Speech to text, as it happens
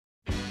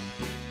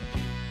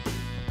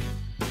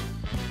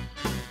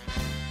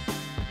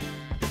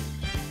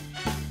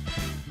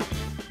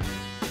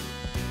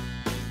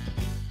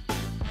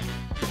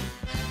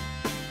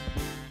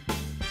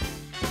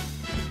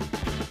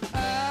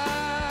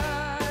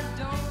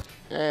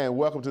And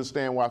welcome to the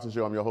Stan Watson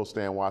Show. I'm your host,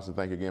 Stan Watson.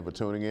 Thank you again for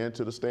tuning in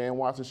to the Stan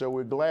Watson Show.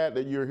 We're glad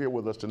that you're here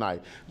with us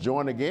tonight.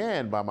 Joined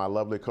again by my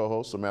lovely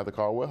co-host, Samantha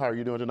Caldwell. How are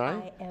you doing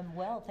tonight? I am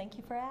well. Thank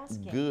you for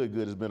asking. Good,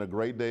 good. It's been a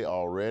great day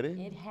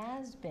already. It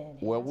has been.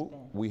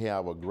 We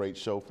have a great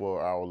show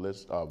for our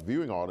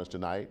viewing audience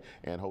tonight,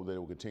 and hope that it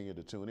will continue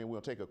to tune in. We'll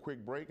take a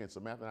quick break, and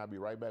Samantha and I'll be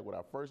right back with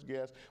our first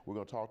guest. We're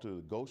going to talk to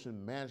the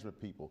Goshen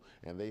Management people,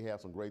 and they have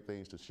some great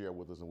things to share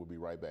with us, and we'll be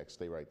right back.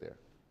 Stay right there.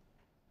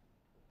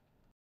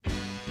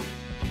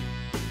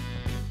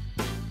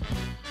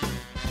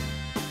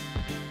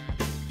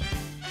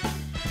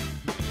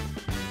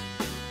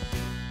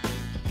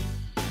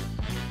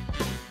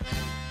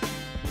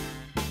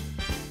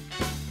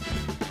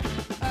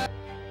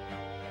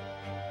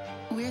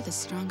 We're the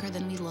stronger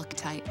than we look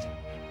type,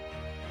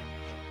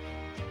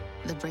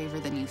 the braver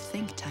than you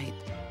think type,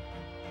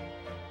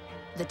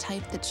 the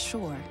type that's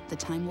sure the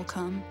time will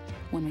come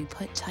when we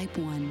put Type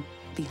 1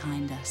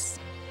 behind us.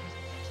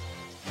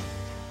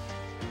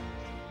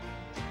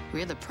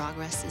 We're the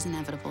progress is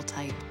inevitable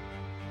type,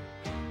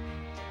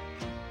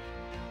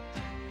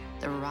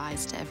 the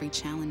rise to every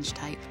challenge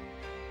type,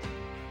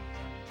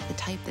 the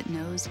type that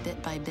knows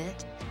bit by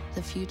bit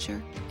the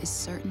future is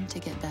certain to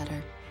get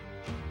better.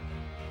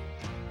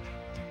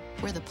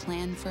 We're the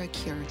plan for a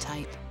cure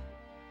type,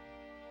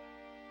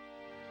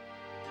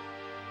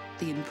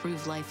 the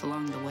improve life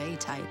along the way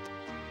type,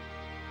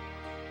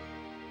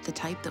 the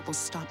type that will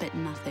stop at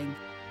nothing,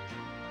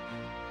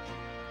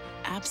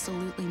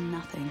 absolutely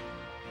nothing,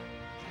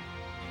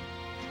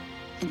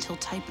 until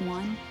Type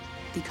 1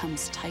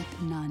 becomes Type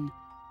None.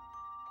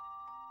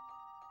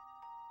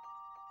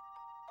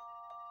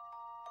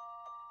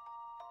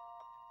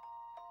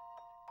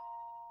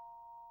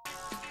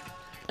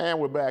 And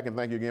we're back, and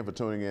thank you again for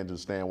tuning in to the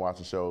Stan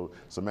Watson Show.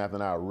 Samantha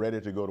and I are ready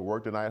to go to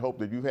work tonight. Hope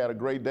that you've had a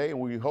great day, and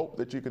we hope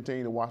that you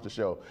continue to watch the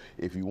show.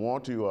 If you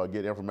want to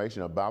get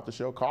information about the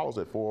show, call us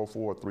at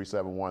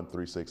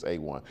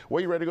 404-371-3681.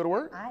 Well, you ready to go to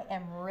work? I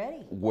am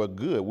ready. Well,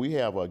 good. We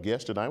have a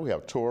guest tonight. We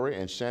have Tori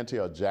and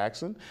Chantel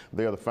Jackson.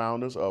 They are the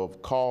founders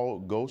of Call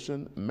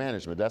Goshen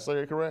Management. That's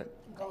correct?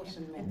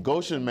 Goshen Management.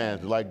 Goshen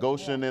Management, like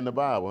Goshen in the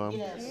Bible, huh?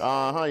 Yes.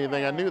 Uh-huh, you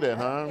think I knew that,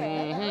 huh?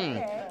 Okay. Mm-hmm.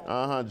 Okay.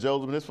 Uh-huh,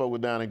 Joseph and his folk were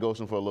down in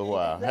Goshen for a little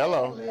while.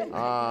 Hello.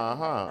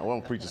 Uh-huh. Well, I'm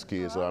a preacher's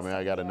kid, so I mean,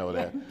 I got to know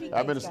that.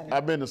 I've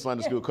been to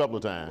Sunday school a couple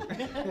of times.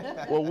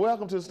 Well,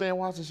 welcome to the Stan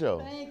Watson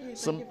Show. Thank you.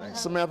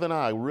 Samantha and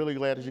I, really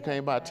glad that you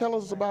came by. Tell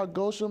us about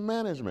Goshen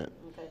Management.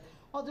 Okay.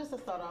 Well, just to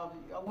start off,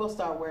 we'll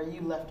start where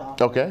you left off.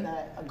 Okay. With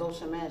that,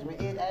 Goshen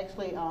Management. It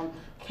actually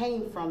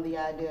came from the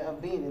idea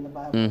of being in the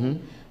Bible.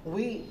 Mm-hmm.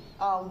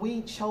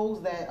 We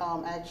chose that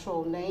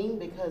actual name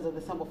because of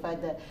the simple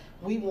fact that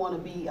we want to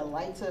be a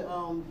light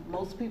to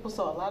most people.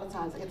 So a lot of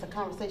times it's a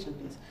conversation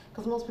piece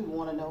because most people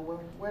want to know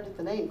where did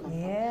the name come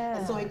from.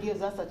 And so it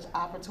gives us an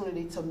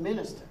opportunity to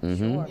minister.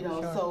 Mm-hmm. You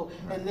know, so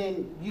and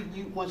then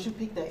you once you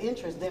pique their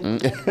interest, then,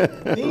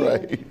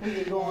 Right. we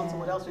can go on to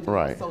what else we do.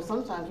 Right. So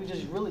sometimes we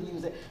just really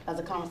use it as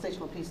a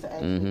conversational piece to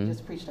actually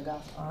just preach the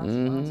gospel.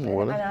 Awesome.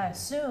 Well, And I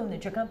assume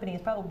that your company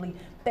is probably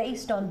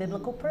based on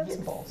biblical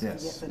principles.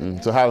 Yes, it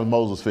is. So how does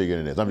Moses figure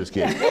in this? I'm just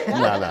kidding.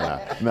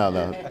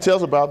 No. Tell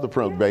us about the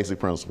basic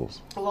principles.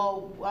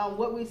 Well,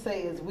 what we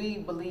say is we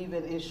believe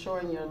in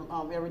ensuring your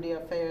everyday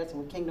affairs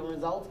with kingdom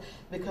results,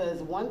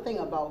 because one thing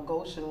about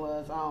Goshen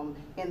was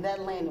in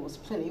that land it was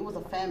plenty. It was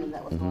a famine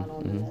that was going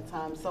on at that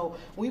time. So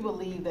we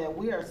believe that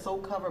we are so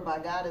covered by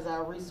God as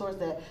our resource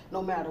that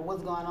no matter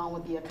what's going on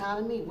with the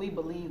economy, we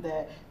believe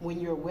that when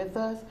you're with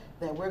us,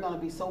 that we're going to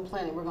be so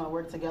planted, we're going to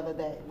work together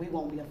that we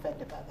won't be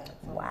affected by that.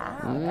 So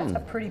Wow, that's a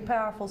pretty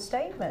powerful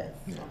statement.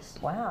 Yes.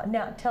 Wow.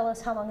 Now, tell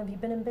us, how long have you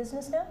been in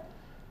business now?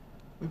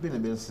 We've been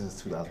in business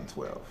since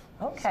 2012.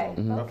 Okay.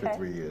 So roughly Okay.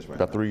 3 years right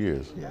About now. 3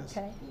 years. Yes.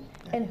 Okay.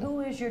 And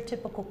who is your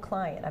typical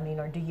client? I mean,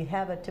 or do you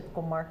have a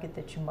typical market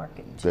that you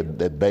market to?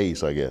 That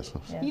base, I guess.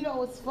 Yeah. You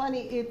know, it's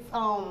funny.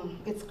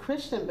 It's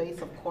Christian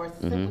based, of course,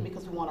 simply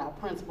because we want our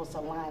principles to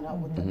line up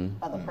with the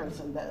other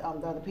person, the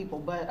other people.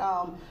 But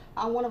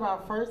one of our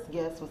first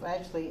guests was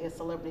actually a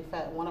celebrity.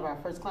 One of our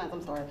first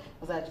clients,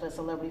 was actually a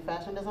celebrity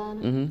fashion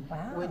designer.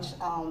 Wow. Which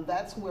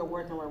that's who we're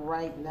working with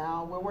right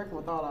now. We're working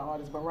with all our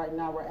artists, but right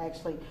now we're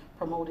actually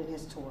promoting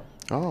his tour.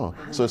 Oh,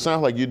 so it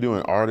sounds like you're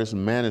doing artist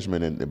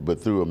management,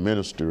 but through a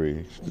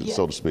ministry,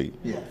 so to speak.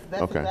 Yes,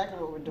 that's Okay. exactly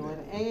what we're doing.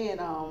 And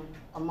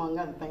among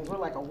other things, we're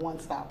like a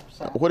one-stop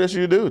shop. What else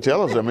you do?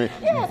 Tell us. I mean,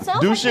 Yeah, it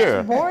sounds do like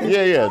share. there's more to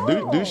Yeah.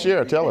 know. Do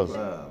share. Tell us.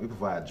 We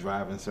provide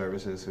driving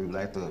services who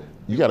like to.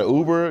 You got an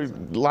Uber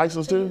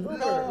license too?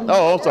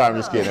 Oh, I'm sorry. I'm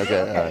just kidding.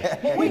 Okay.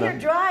 All right. When you're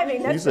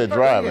driving, that's You said the first-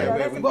 driving. yeah,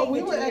 that's the But thing we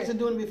that were you do. actually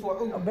doing it before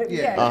Uber. But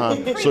Yeah.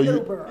 So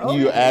Uber. Oh,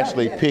 you're yeah,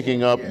 actually yeah.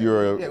 picking up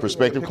your Yeah,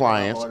 prospective we'll pick up our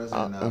clients. orders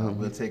and,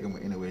 we'll take them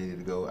anywhere they need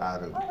to go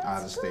out of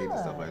that's state and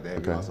stuff good. like that.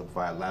 Okay. We also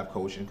provide life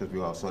coaching because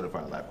we are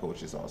certified life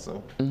coaches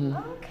also,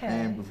 Okay.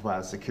 and we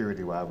provide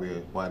security while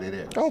they're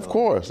there. Oh, of So,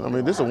 course. I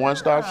mean, this is a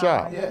one-stop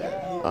shop.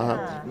 Yeah. We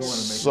wanna make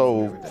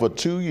So them for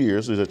 2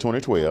 years, is it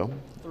 2012?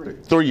 Three.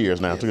 3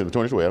 years now,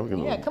 2012.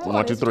 Yeah, come on,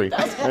 1, 2, it's 3.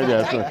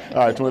 2015. Yeah,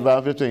 all right,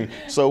 2015.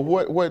 So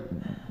what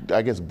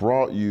I guess,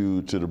 brought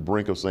you to the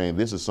brink of saying,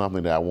 this is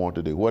something that I want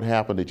to do? What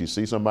happened? Did you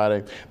see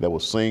somebody that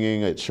was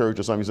singing at church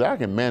or something? You said, I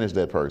can manage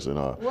that person,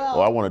 or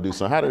I want to do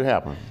something. How did it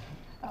happen?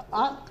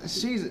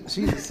 She's a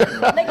singer.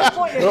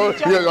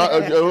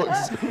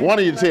 One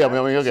of you tell me.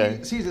 I mean,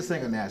 okay. She's a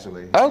singer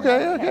naturally.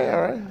 Okay,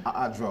 all right.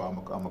 I draw.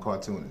 I'm a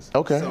cartoonist.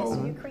 Okay.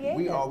 So you creative.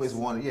 we always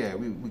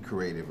wanted, we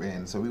creative,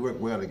 and so we work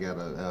well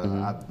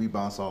together. We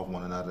bounce off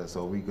one another,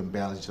 so we can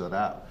balance each other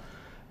out.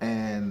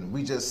 And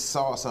we just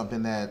saw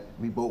something that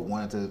we both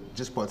wanted to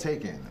just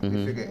partake in.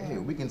 We figured, hey,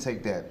 we can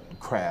take that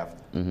craft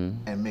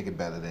and make it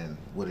better than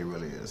what it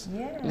really is,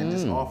 and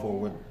just offer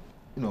what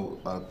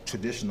a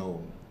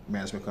traditional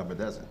management company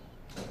doesn't.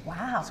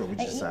 Wow. So we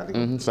just decided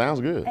to go.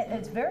 Sounds good.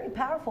 It's very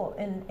powerful.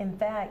 And in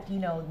fact,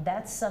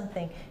 that's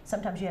something,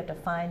 sometimes you have to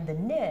find the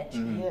niche.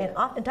 And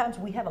oftentimes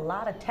we have a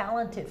lot of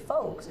talented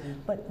folks,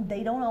 but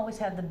they don't always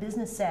have the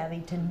business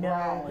savvy to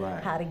know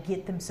how to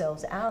get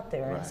themselves out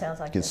there. It sounds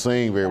like Can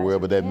sing very well,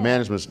 but that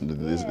management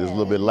is a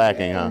little bit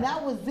lacking, huh? And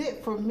that was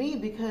it for me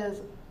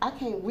because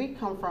we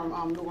come from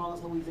New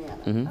Orleans,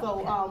 Louisiana.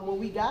 So when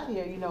we got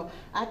here,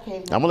 I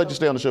came. I'm gonna let you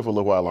stay on the show for a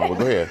little while longer.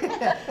 Go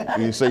ahead.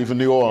 You say you're from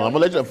New Orleans. I'm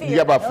gonna let you. You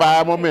got about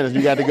 5 more minutes.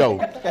 You got to go.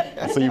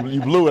 So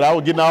you blew it. I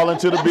was getting all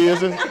into the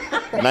business.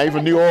 Now you're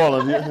from New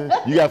Orleans.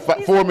 You got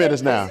 4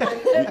 minutes now.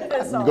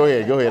 Go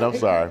ahead. I'm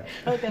sorry.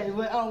 Okay,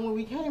 but when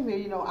we came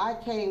here, I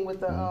came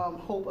with the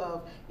hope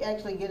of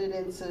actually getting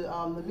into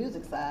the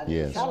music side.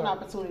 Yes. Got an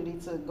opportunity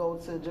to go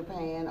to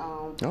Japan.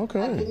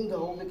 Okay. I couldn't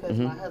go because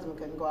my husband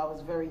couldn't go. I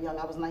was very young.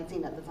 I was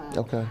 19 at the time.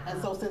 Okay.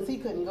 And so since he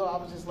couldn't go, I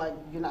was just like,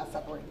 you're not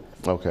separating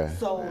us. Okay.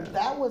 So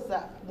that was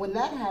when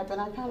that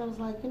happened, I kind of was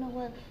like, you know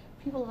what?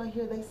 People over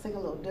here, they sing a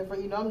little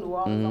different. I'm New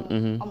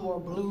Orleans, I'm more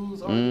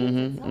blues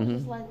oriented. So I'm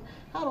just like,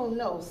 I don't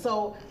know.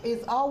 So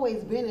it's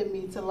always been in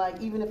me to like,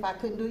 even if I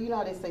couldn't do it,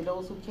 how they say,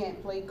 those who can't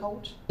play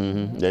coach.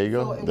 There you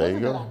go. So it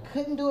wasn't that I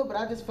couldn't do it, but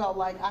I just felt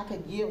like I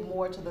could give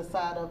more to the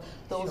side of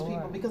those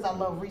people because I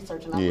love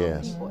research and I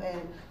love people.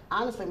 And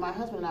honestly, my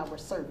husband and I were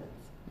servants.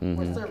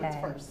 We're servants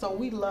first. So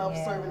we love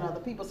serving other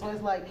people. So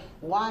it's like,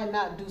 why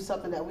not do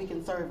something that we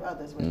can serve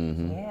others with?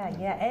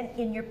 Yeah. And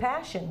in your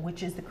passion,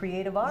 which is the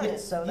creative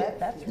artist. So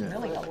that's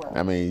really helpful.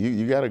 I mean,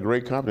 you got a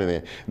great company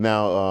there.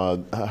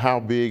 Now, how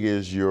big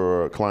is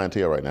your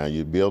clientele right now?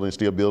 You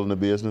still building the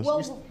business?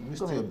 We're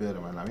still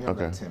building right now. We have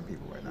about 10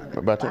 people right now.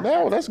 About 10?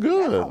 No, that's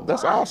good.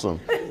 That's awesome.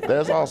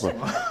 That's awesome.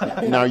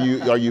 Now,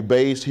 are you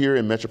based here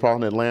in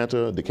metropolitan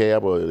Atlanta,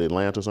 DeKalb, or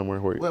Atlanta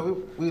somewhere? Well,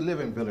 we live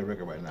in Villa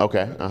Rica right now.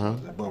 Okay.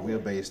 But we're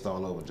based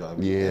all over,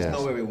 Georgia. Yes. There's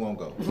nowhere we won't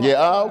go.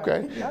 Yeah.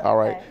 Okay. All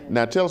right.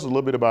 Now, tell us a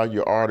little bit about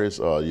your artists,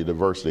 your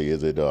diversity.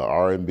 Is it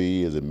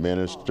R&B? Is it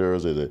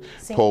ministers? Is it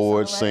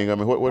poets, singers? I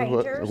mean,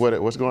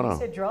 what's going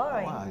on? It's a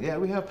drawing. Yeah,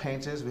 we have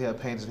painters. We have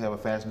a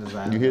fashion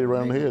designer. You hit it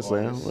right on the head,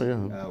 Sam.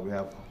 We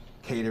have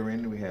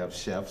catering. We have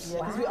chefs. Yeah,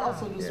 because we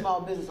also do small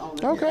business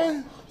owners.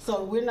 Okay.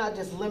 So we're not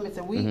just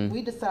limited.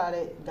 We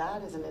decided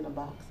God isn't in a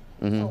box.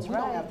 So we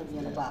don't have to be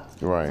in a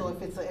box. Right. So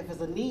if it's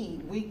a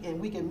need, we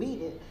can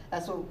meet it.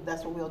 That's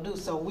what we'll do.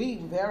 So we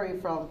vary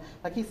from,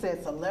 like he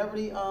said,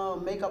 celebrity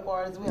makeup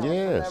artists. We have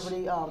a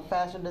celebrity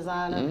fashion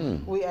designer.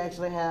 We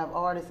actually have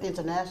artists,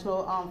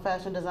 international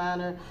fashion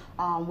designer.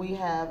 We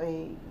have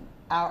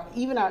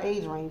even our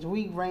age range.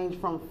 We range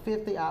from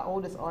 50. Our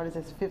oldest artist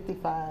is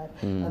 55,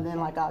 and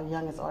then like our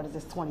youngest artist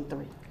is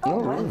 23. Oh,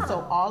 wow.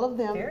 So all of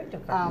them. Very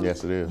diverse.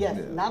 Yes, it is.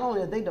 Yes. Not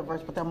only are they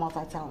diverse, but they're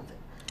multi-talented.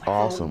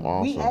 Awesome.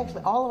 We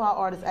actually, all of our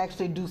artists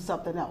actually do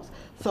something else.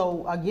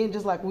 So again,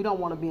 just like we don't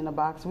want to be in a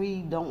box,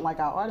 we don't like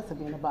our artists to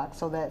be in a box.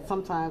 So that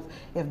sometimes,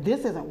 if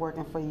this isn't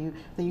working for you,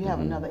 then you have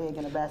another egg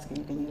in a basket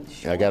you can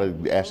use. I got to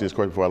ask you this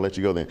question before I let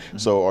you go then.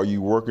 So are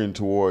you working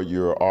toward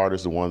your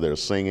artists, the ones that are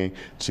singing,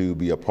 to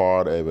be a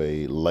part of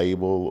a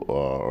label,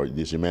 or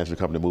is your management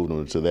company moving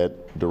them to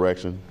that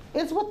direction?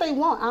 It's what they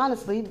want,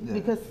 honestly,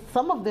 because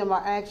some of them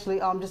are actually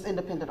just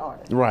independent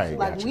artists. Right.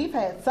 Like gotcha. we've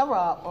had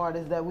several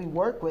artists that we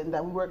work with and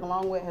that we work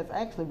along with has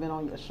actually been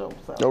on your show.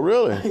 So. Oh,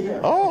 really?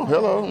 Oh,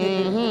 hello.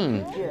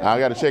 I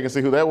got to check and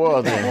see who that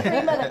was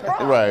then.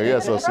 Right, yeah,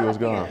 so see what's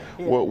going on.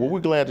 Well, we're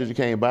glad that you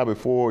came by.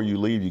 Before you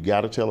leave, you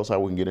got to tell us how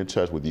we can get in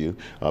touch with you,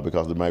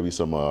 because there may be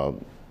some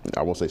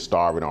I won't say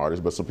starving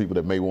artists, but some people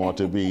that may want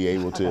to be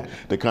able to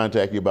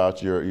contact you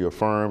about your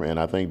firm. And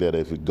I think that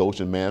if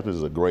Goshen Management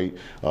is a great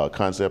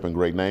concept and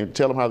great name,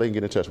 tell them how they can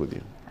get in touch with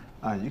you.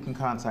 You can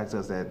contact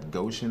us at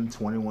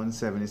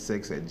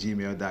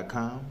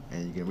Goshen2176@gmail.com,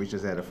 and you can reach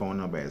us at a phone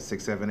number at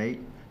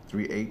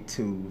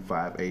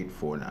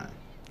 678-382-5849.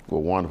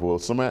 Well, wonderful.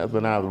 Samantha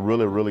and I are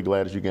really, really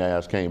glad that you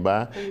guys came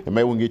by, and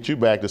maybe we can get you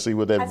back to see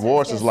what that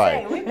voice is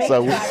like.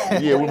 So,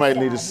 we might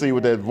need to see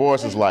what that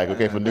voice is like.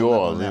 Okay, for New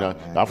Orleans,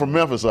 I'm from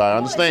Memphis, so I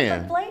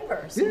understand.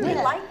 Flavors. We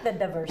like the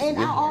diversity. And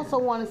I also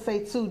want to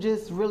say too,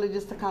 just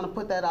to kind of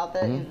put that out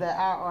there, is that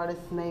our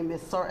artist's name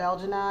is Sir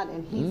Algernon,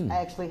 and he's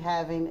actually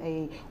having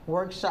a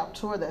workshop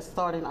tour that's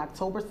starting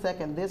October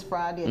 2nd, this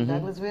Friday in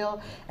Douglasville,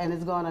 and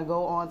it's going to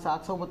go on to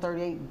October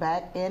 38th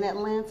back in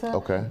Atlanta.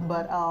 Okay.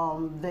 But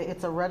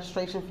it's a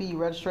registration fee. You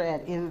register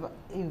at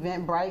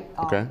Eventbrite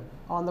Okay.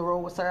 on the road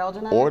with Sir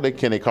Algernon. Or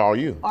can they call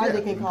you? Or Yeah, they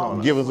you can can call call me.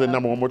 us. Give us the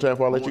number one more time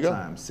before I let you go.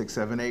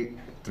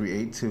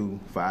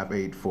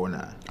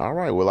 678-382-5849. All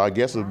right. Well, our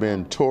guests have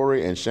been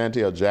Tori and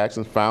Chantel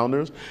Jackson,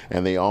 founders,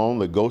 and they own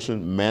the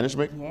Goshen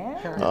Management.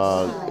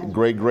 Yeah.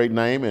 Great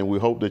name, and we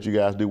hope that you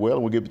guys do well,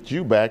 and we'll get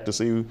you back to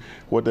see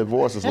what that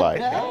voice is like.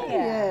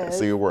 Yes.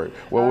 See it work.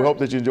 Well, we hope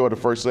that you enjoyed the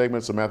first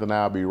segment. Samantha and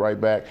I will be right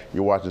back.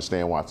 You're watching the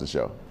Stan Watson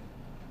Show.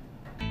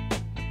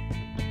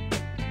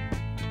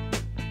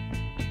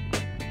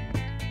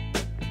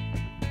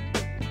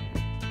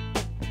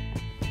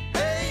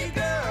 Hey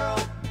girl,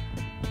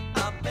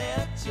 I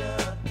bet you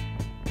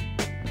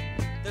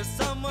there's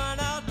someone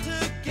out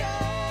to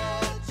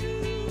get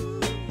you.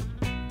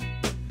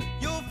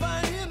 You'll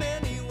find him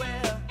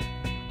anywhere,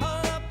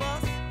 on a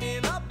bus,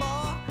 in a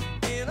bar,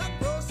 in a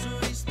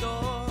grocery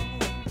store.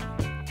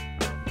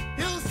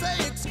 He'll say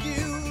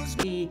excuse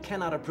me. We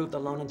cannot approve the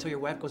loan until your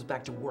wife goes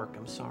back to work.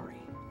 I'm sorry.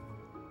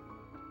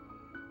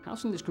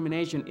 Housing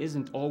discrimination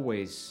isn't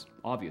always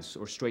obvious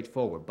or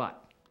straightforward,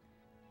 but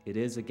it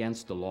is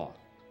against the law.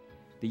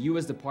 The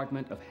U.S.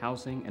 Department of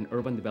Housing and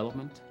Urban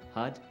Development,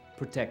 HUD,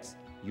 protects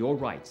your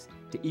rights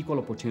to equal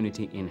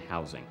opportunity in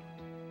housing.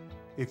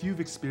 If you've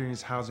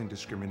experienced housing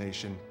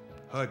discrimination,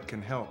 HUD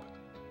can help.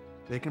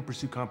 They can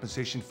pursue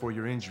compensation for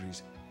your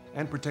injuries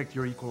and protect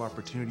your equal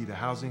opportunity to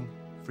housing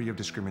free of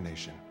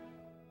discrimination.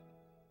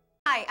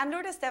 Hi, I'm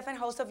Lourdes Stefan,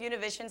 host of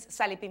Univision's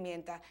Sal y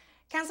Pimienta.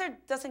 Cancer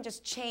doesn't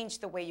just change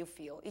the way you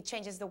feel, it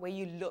changes the way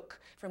you look.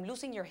 From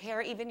losing your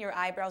hair, even your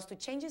eyebrows, to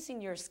changes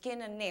in your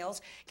skin and nails,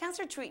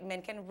 cancer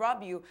treatment can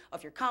rob you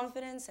of your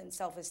confidence and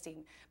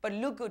self-esteem. But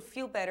Look Good,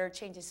 Feel Better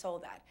changes all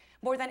that.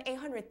 More than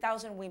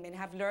 800,000 women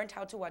have learned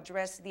how to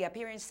address the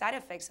appearing side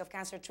effects of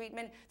cancer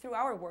treatment through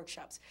our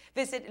workshops.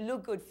 Visit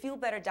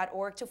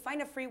lookgoodfeelbetter.org to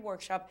find a free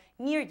workshop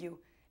near you.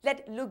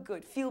 Let Look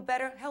Good, Feel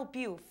Better help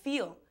you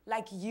feel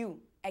like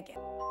you again.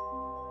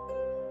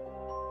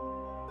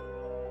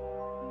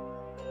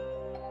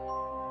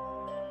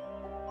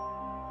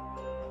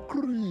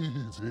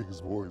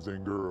 Greetings, boys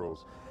and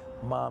girls.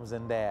 Moms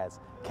and dads,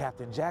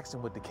 Captain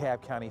Jackson with the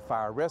Cobb County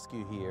Fire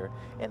Rescue here,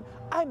 and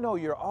I know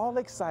you're all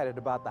excited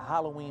about the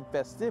Halloween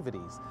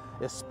festivities,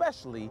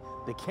 especially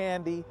the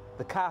candy,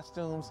 the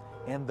costumes,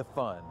 and the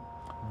fun.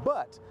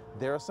 But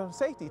there are some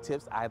safety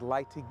tips I'd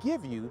like to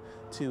give you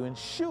to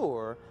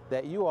ensure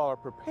that you all are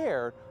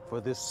prepared for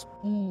this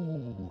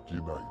spooky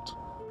night.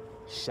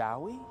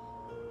 Shall we?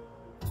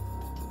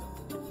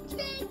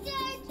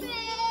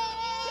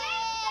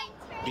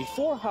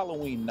 Before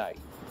Halloween night,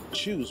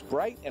 choose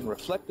bright and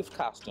reflective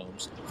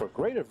costumes for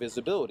greater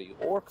visibility,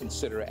 or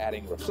consider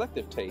adding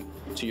reflective tape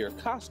to your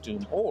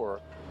costume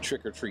or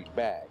trick-or-treat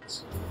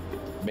bags.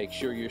 Make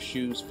sure your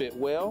shoes fit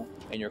well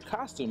and your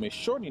costume is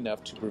short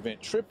enough to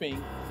prevent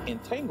tripping,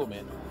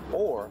 entanglement,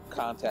 or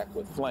contact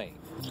with flame.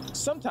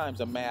 Sometimes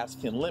a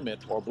mask can limit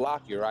or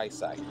block your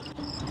eyesight.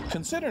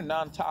 Consider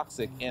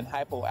non-toxic and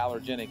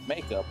hypoallergenic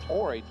makeup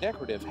or a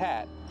decorative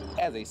hat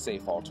as a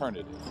safe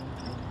alternative.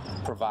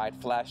 Provide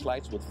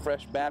flashlights with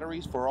fresh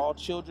batteries for all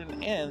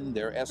children and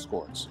their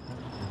escorts.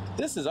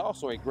 This is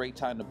also a great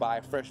time to buy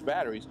fresh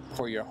batteries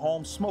for your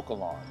home smoke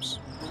alarms.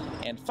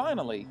 And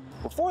finally,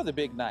 before the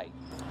big night,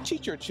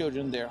 teach your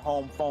children their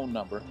home phone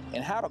number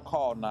and how to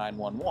call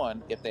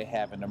 911 if they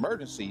have an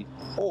emergency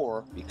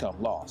or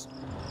become lost.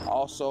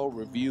 Also,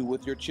 review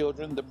with your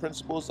children the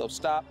principles of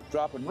stop,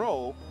 drop, and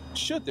roll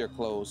should their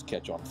clothes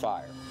catch on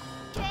fire.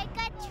 Trick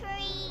or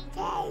treat,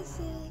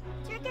 Daisy.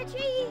 Trick or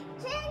treat,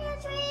 trick or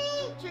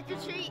treat, trick or treat, trick or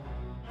treat.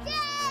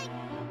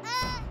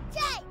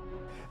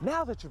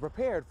 Now that you're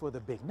prepared for the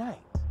big night,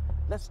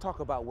 let's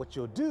talk about what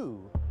you'll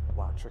do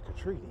while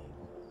trick-or-treating.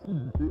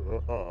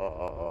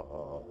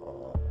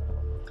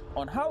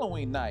 On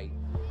Halloween night,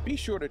 be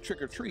sure to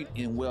trick-or-treat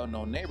in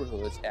well-known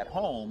neighborhoods at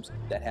homes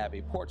that have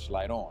a porch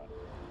light on.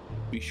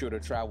 Be sure to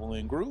travel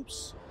in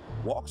groups,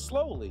 walk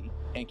slowly,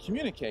 and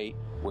communicate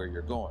where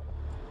you're going.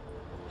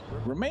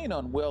 Remain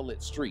on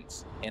well-lit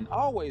streets and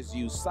always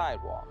use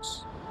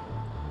sidewalks.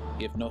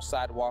 If no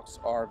sidewalks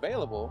are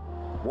available,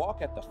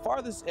 walk at the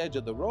farthest edge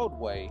of the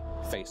roadway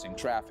facing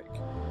traffic.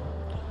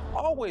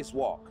 Always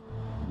walk,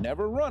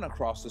 never run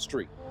across the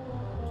street.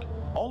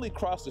 Only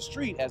cross the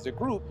street as a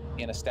group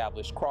in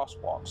established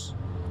crosswalks.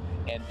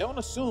 And don't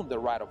assume the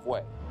right of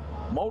way.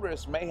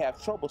 Motorists may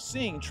have trouble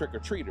seeing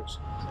trick-or-treaters.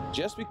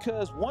 Just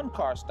because one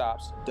car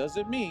stops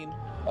doesn't mean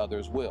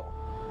others will.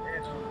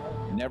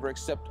 Never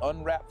accept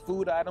unwrapped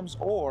food items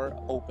or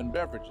open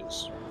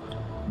beverages.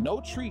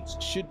 No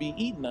treats should be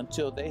eaten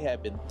until they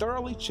have been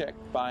thoroughly checked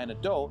by an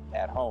adult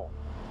at home.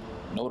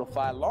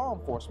 Notify law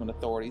enforcement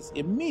authorities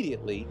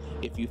immediately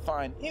if you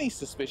find any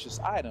suspicious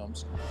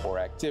items or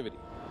activity.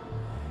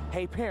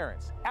 Hey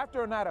parents,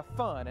 after a night of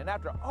fun and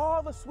after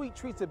all the sweet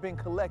treats have been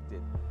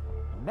collected,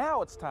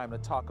 now it's time to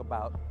talk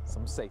about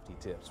some safety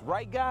tips.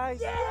 Right, guys?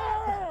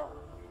 Yeah!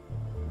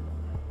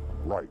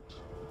 Right.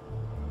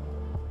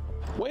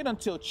 Wait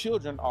until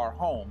children are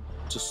home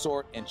to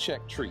sort and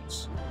check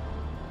treats.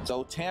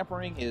 Though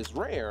tampering is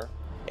rare,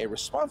 A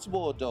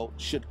responsible adult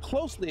should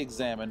closely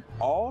examine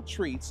all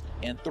treats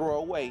and throw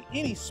away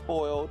any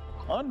spoiled,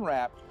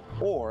 unwrapped,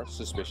 or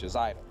suspicious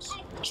items.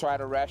 Try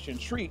to ration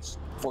treats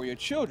for your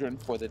children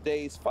for the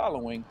days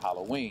following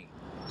Halloween.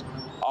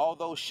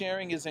 Although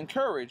sharing is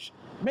encouraged,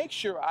 make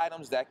sure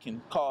items that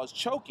can cause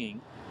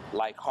choking,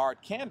 like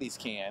hard candies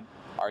can,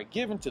 are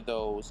given to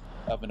those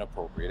of an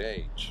appropriate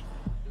age.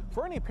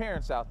 For any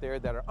parents out there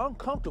that are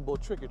uncomfortable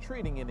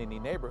trick-or-treating in any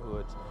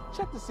neighborhoods,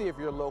 check to see if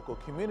your local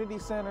community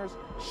centers,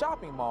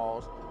 shopping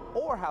malls,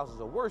 or houses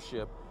of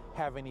worship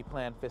have any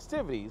planned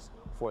festivities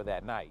for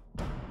that night.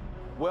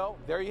 Well,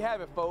 there you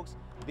have it, folks.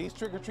 These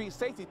trick-or-treat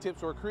safety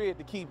tips were created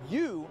to keep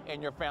you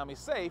and your family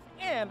safe,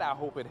 and I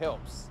hope it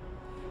helps.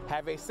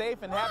 Have a safe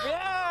and happy,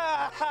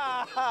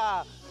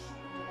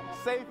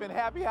 safe and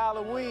happy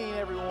Halloween,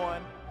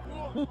 everyone.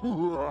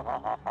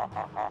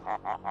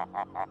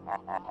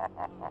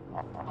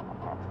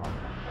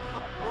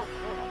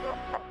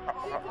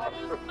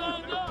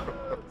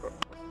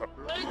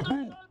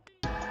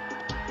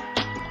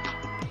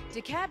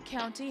 DeKalb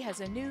County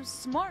has a new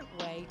smart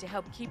way to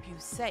help keep you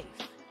safe.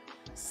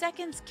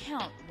 Seconds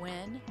count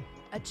when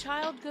a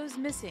child goes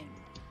missing,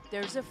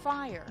 there's a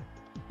fire,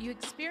 you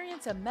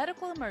experience a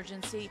medical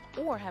emergency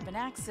or have an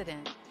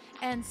accident,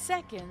 and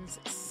seconds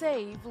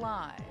save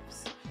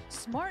lives.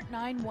 Smart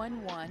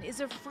 911 is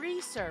a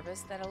free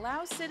service that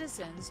allows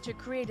citizens to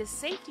create a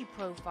safety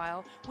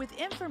profile with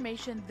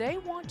information they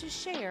want to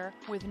share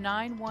with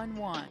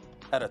 911.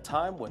 At a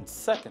time when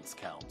seconds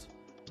count,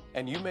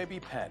 and you may be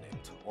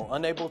panicked or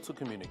unable to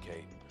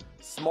communicate,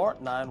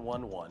 Smart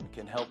 911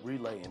 can help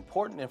relay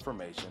important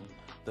information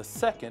the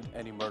second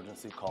an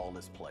emergency call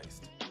is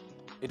placed.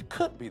 It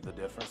could be the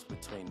difference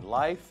between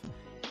life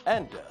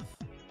and death.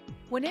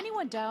 When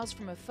anyone dials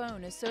from a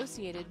phone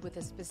associated with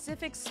a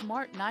specific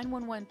Smart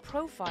 911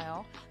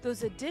 profile,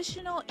 those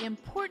additional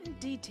important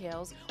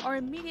details are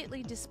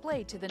immediately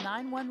displayed to the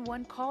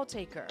 911 call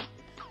taker.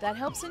 That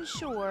helps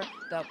ensure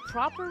the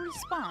proper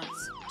response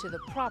to the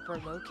proper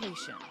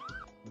location.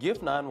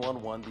 Give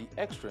 911 the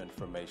extra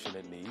information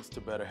it needs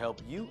to better help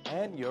you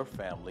and your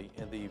family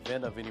in the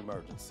event of an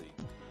emergency.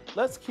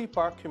 Let's keep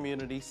our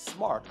community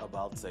smart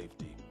about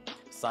safety.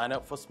 Sign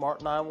up for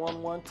Smart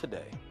 911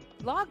 today.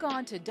 Log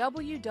on to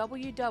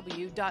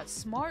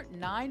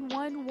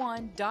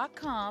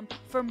www.smart911.com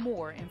for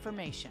more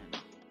information.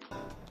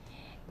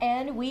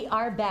 And we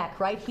are back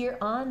right here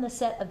on the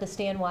set of the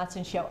Stan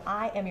Watson Show.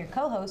 I am your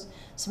co-host,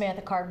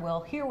 Samantha Cardwell,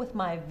 here with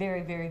my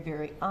very, very,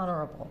 very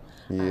honorable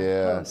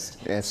host,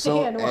 as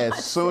Stan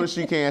soon as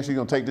she can, she's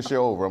going to take the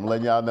show over. I'm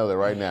letting y'all know that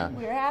right now.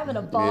 We're having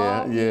a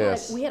ball.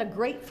 Yes. We had a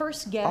great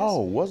first guest.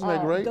 Oh, wasn't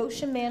that great?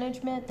 Goshen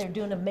Management, they're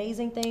doing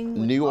amazing things.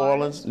 With New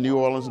artists.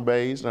 Orleans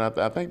based, and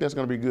I think that's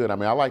going to be good. I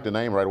mean, I like the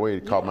name right away.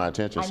 It caught my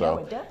attention. I know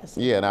it does.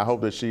 Yeah, and I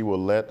hope that she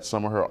will let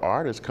some of her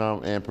artists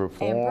come and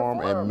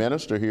perform and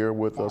minister here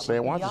with the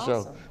Stan Watson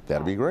Show.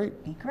 That'd be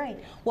great. Be great.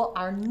 Well,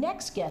 our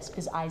next guest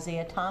is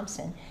Isaiah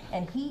Thompson,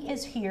 and he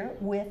is here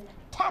with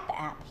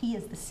TapApp. He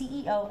is the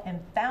CEO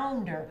and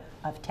founder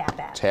of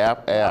TapApp.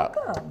 TapApp.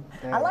 Welcome.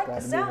 I like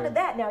the sound of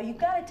that. Now, you've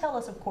got to tell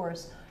us, of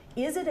course,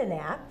 is it an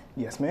app?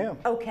 Yes, ma'am.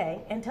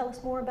 Okay, and tell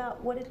us more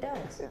about what it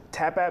does.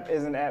 TapApp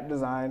is an app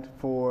designed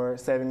for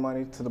saving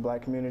money to the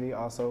Black community.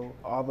 Also,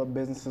 all the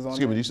businesses on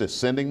Excuse me, you said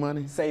sending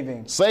money?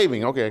 Saving.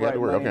 Saving, okay, I got the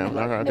word. Okay,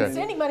 okay. And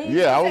sending money.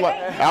 Yeah, I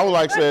would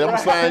like to say,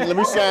 let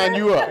me sign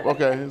you up.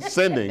 Okay,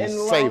 sending, in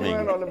the saving.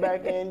 long run, on the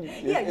back end,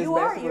 yeah, it's you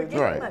are. basically You're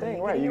getting money.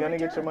 thing, right? You're going to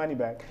get your money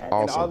back.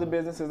 Awesome. And all the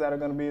businesses that are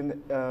going to be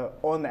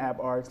on the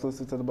app are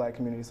exclusive to the Black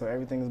community, so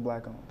everything is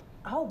Black owned.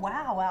 Oh,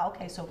 wow, wow.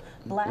 Okay, so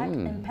Black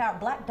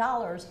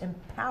dollars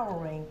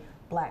empowering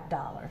Black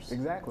dollars.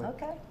 Exactly.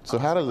 Okay. So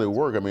how does it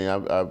work? I mean,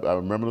 I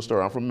remember the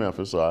story. I'm from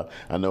Memphis, so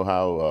I know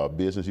how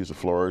business used to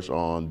flourish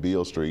on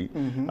Beale Street.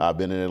 I've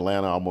been in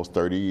Atlanta almost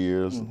 30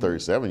 years,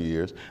 37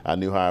 years. I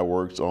knew how it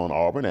works on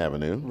Auburn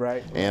Avenue.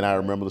 Right. And I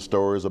remember the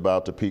stories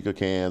about Topeka,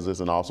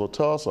 Kansas, and also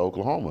Tulsa,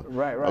 Oklahoma.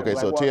 Right, right. Okay,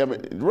 Black so Wall tell me,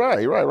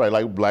 right,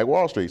 like Black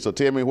Wall Street. So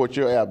tell me what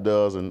your app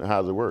does and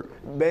how does it work?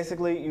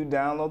 Basically, you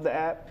download the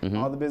app.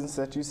 All the businesses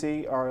that you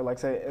see are, like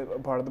say, a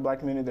part of the Black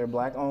community. They're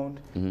Black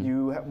owned.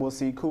 You will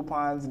see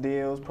coupons,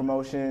 deals,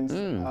 promotions.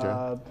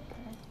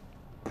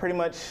 Pretty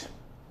much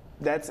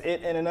that's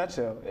it in a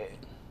nutshell.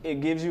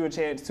 It gives you a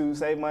chance to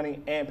save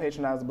money and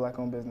patronize the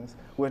Black-owned business,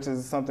 which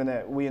is something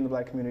that we in the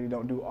Black community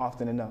don't do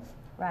often enough.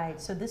 Right,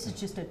 so this is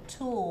just a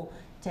tool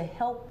to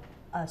help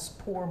us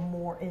pour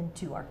more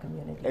into our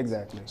community.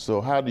 Exactly. So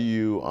how do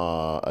you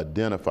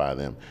identify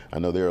them? I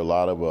know there are a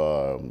lot of,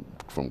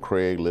 from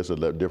Craigslist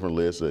or different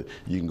lists that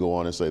you can go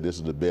on and say this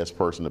is the best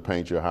person to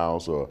paint your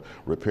house or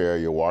repair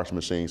your washing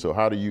machine. So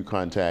how do you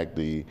contact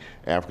the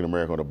African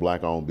American or the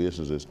Black owned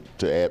businesses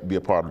to be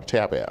a part of the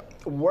TapApp?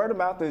 Word of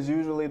mouth is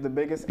usually the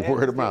biggest.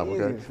 Word of mouth,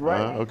 okay. Easiest,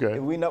 right? Okay.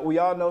 We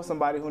all know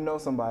somebody who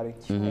knows somebody,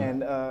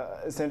 and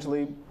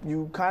essentially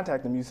you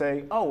contact them. You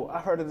say, "Oh, I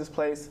heard of this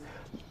place.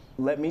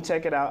 Let me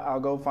check it out.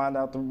 I'll go find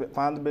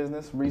the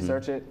business,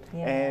 research it,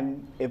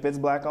 and if it's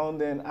Black owned,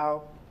 then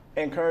I'll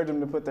encourage them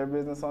to put their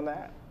business on the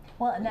app."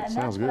 Well, and that's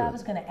Sounds what I good.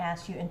 was going to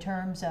ask you in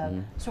terms of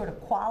sort of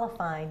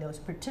qualifying those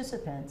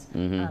participants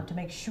to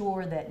make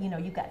sure that, you know,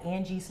 you've got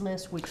Angie's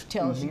List, which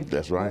tells you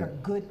That's what right. are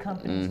good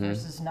companies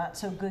versus not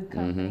so good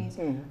companies.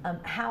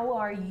 How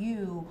are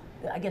you,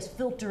 I guess,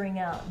 filtering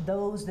out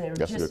those that are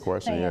That's a just good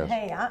question, saying,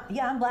 yes. hey,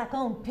 I'm black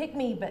owned, pick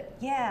me, but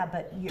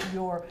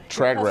your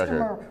Track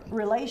customer record.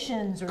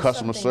 relations or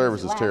Customer something service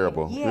is lacking.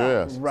 terrible. Yeah.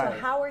 Yes. Right. So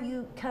how are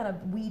you kind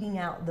of weeding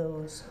out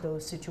those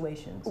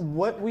situations?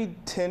 What we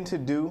tend to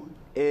do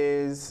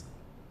is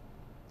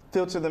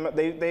filter them.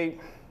 They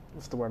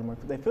what's the word I'm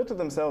looking for? They filter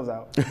themselves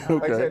out.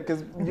 Like I said,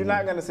 because you're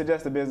not going to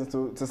suggest a business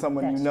to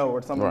someone That's you know true.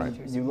 or someone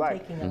Right. you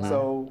like. Taking a lot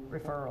So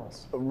of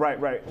referrals. right.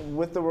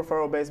 With the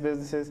referral-based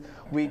businesses,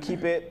 we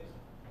keep it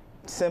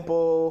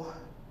simple.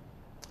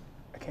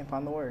 I can't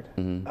find the word.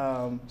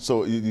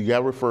 So you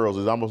got referrals.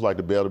 It's almost like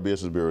the Better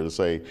Business Bureau to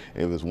say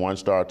if it's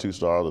 1-star,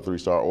 2-star, or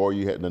 3-star, or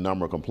you had the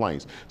number of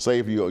complaints. Say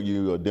if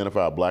you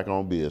identify a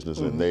black-owned business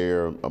and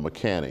they're a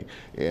mechanic,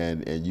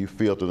 and you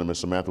filter them, as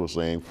Samantha was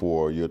saying,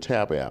 for your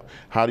TAP app.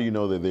 How do you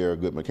know that they're a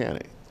good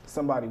mechanic?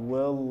 Somebody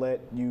will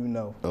let you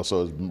know.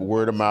 So it's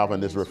word of mouth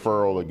and this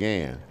referral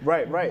again.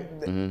 Right.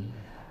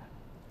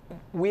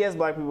 We as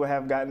black people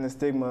have gotten the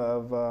stigma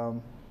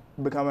of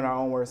becoming our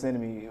own worst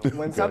enemy.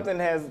 When something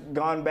has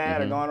gone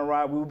bad or gone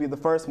awry, we will be the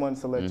first ones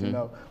to let you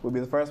know. We'll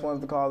be the first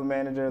ones to call the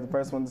manager, the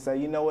first ones to say,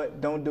 you know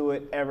what, don't do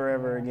it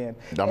ever again.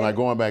 I'm not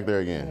going back there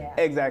again.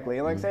 Yeah. Exactly.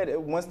 And like I said,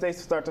 once they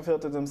start to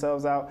filter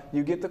themselves out,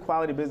 you get the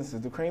quality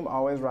businesses. The cream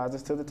always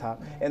rises to the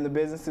top. And the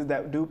businesses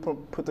that do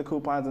put the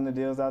coupons and the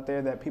deals out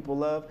there that people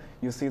love,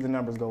 you'll see the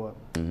numbers go up.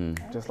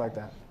 Just like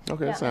that.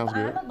 Okay, Now, sounds if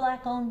good. I'm a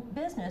black-owned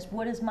business,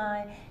 what is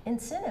my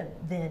incentive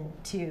then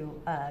to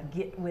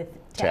get with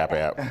TAP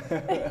app.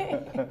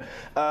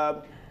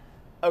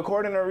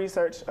 According to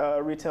research,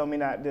 Retail Me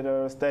Not did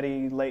a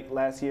study late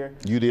last year.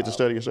 You did the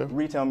study yourself?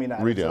 Retail Me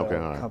Not. Retail, it's a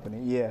okay, all right.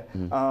 company. Yeah.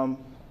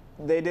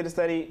 They did a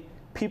study.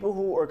 People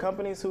who or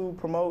companies who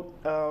promote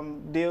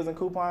deals and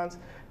coupons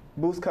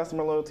boost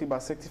customer loyalty by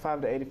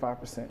 65 to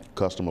 85%.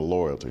 Customer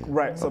loyalty.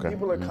 Right. So Okay.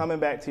 people are coming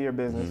back to your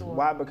business.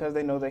 Why? Because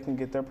they know they can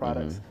get their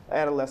products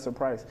at a lesser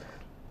price.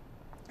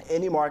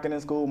 Any marketing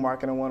school,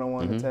 marketing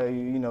 101 will tell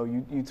you, you know,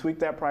 you tweak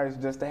that price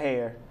just a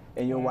hair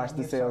and you'll watch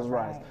the sales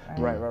rise.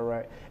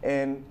 Right.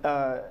 And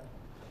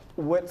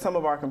what some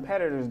of our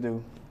competitors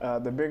do,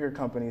 the bigger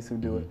companies who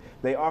do it,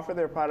 they offer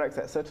their products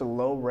at such a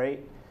low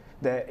rate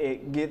that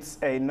it gets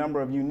a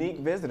number of unique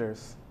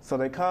visitors. So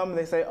they come,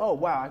 they say, oh,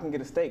 wow, I can get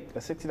a steak, a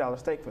 $60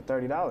 steak for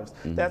 $30.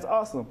 That's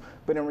awesome.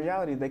 But in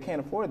reality, they can't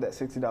afford that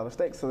 $60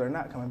 steak, so they're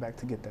not coming back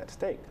to get that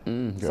steak.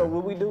 So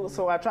what we do,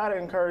 so I try to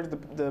encourage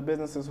the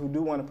businesses who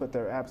do want to put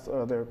their apps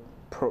or their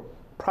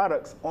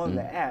products on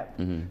the app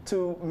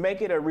to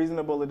make it a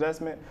reasonable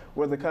adjustment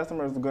where the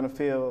customers are going to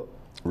feel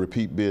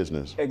Repeat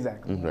business.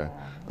 exactly.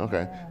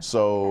 Okay.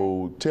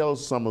 So tell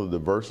us some of the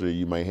diversity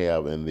you may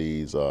have in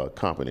these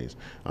companies.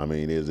 I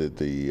mean, is it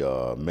the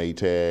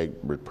Maytag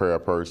repair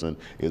person?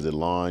 Is it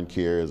lawn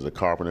care? Is it a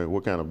carpenter?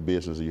 What kind of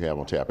business do you have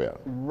on Tap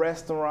Out?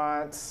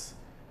 Restaurants,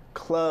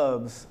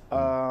 clubs,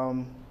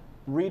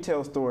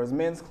 retail stores,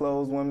 men's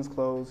clothes, women's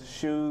clothes,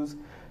 shoes,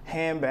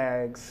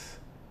 handbags,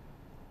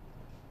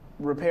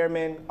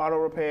 repairmen, auto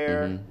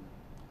repair,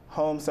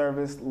 home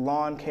service,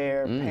 lawn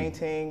care,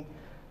 painting,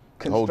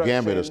 The whole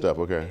gambit of construction. stuff,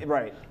 okay.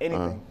 Right,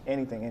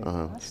 anything.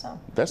 Awesome.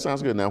 That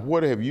sounds good. Now,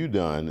 what have you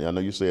done? I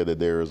know you said that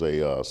there is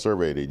a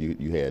survey that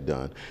you had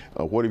done.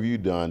 What have you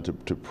done to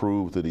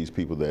prove to these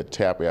people that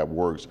Tap App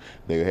works,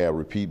 they have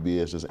repeat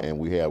business, and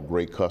we have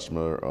great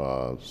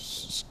customer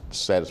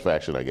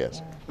satisfaction, I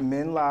guess?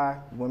 Men lie,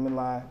 women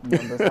lie,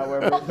 numbers,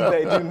 however,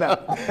 they do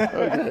not.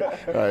 Okay.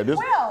 All right, this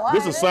Well,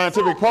 is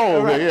scientific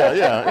poll.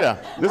 Yeah.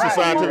 This is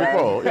scientific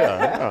poll.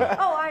 Yeah.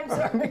 Oh, I'm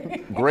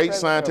sorry. Great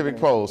scientific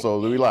poll, so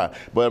we lie.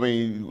 But I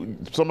mean,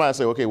 somebody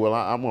say, okay, well,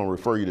 I'm going to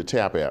refer you to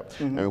Tap App.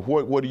 And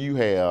what do you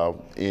have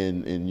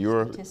in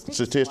your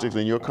statistics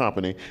in your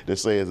company that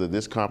says that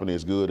this company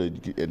is good?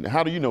 And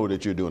how do you know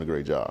that you're doing a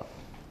great job?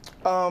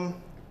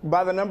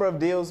 By the number of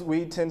deals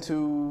we tend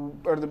to,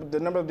 or the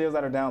number of deals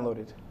that are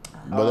downloaded.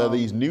 But are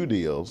these new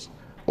deals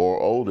or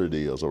older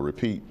deals or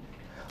repeat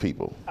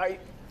people?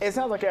 It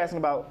sounds like you're asking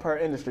about per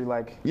industry,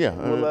 like Yeah,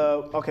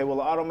 will an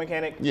auto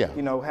mechanic, Yeah.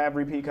 have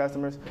repeat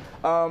customers.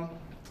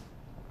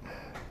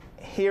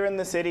 Here in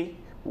the city,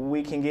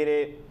 we can get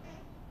it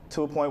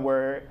to a point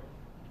where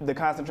the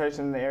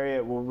concentration in the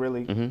area will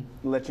really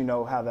let you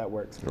know how that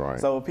works. Right.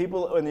 So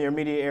people in the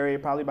immediate area,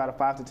 probably about a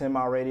 5 to 10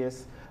 mile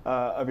radius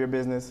of your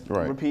business,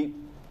 Right. repeat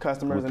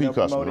customers, Repeat and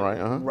they'll promote customer,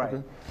 it. right?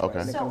 Right. Okay.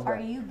 And it So comes are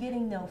back. you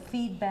getting no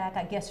feedback,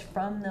 I guess,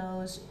 from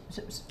those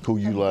Who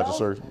you like to both-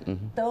 serve?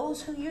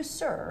 Those who you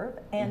serve,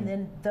 and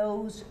then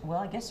those, well,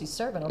 I guess you're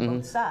serving on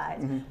both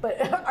sides. But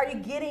are you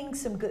getting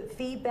some good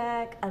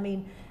feedback? I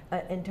mean,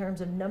 in terms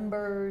of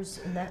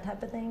numbers and that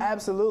type of thing?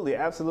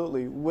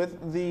 Absolutely.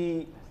 With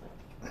the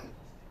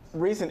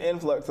recent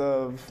influx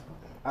of,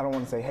 I don't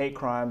want to say hate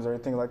crimes or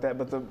things like that,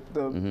 but the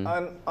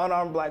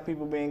unarmed black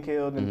people being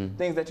killed and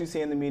things that you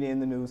see in the media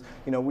and the news,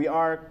 we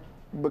are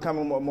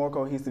becoming a more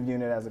cohesive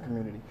unit as a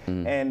community.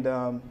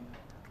 And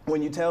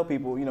when you tell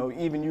people, you know,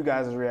 even you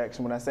guys'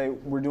 reaction when I say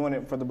we're doing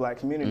it for the black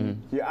community,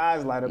 your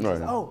eyes light up. And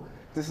say, oh,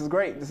 this is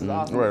great. This is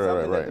awesome. It's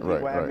something that the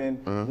people have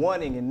been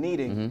wanting and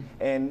needing,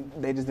 and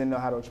they just didn't know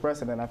how to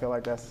express it. And I feel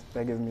like that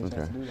gives me a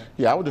chance to do that.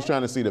 Yeah, I was just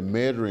trying to see the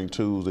measuring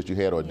tools that you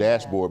had or a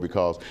dashboard,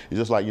 because it's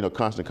just like, you know,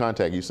 Constant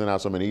Contact. You send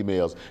out so many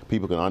emails,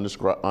 people can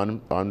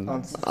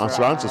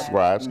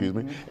unsubscribe, excuse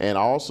me, and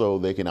also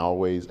they can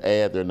always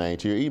add their name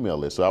to your email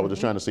list. So I was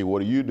just trying to see,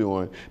 what are you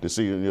doing to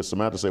see, you know,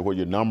 Samantha say what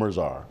your numbers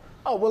are.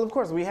 Oh, well, of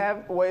course, we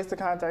have ways to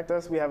contact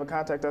us. We have a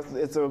contact us.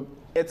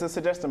 It's a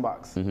suggestion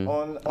box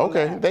on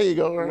okay, the app. there you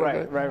go.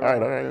 Right. All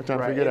right. I'm trying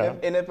to figure it out.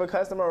 And if a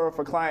customer or if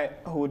a client,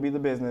 who would be the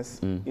business,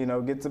 you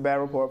know, gets a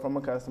bad report from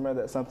a customer,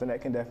 that's something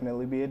that can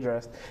definitely be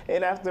addressed.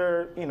 And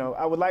after, you know,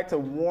 I would like to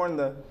warn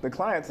the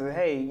clients that,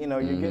 hey, you know,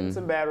 you're getting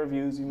some bad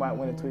reviews. You might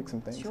want to tweak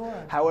some things. Sure.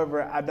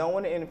 However, I don't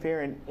want to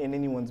interfere in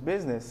anyone's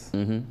business.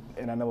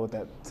 And I know what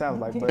that sounds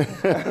like, but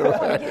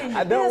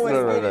I don't want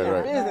to get in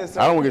your business.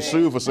 I don't want to get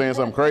sued for saying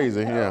something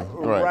crazy. Yeah,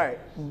 right.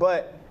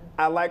 But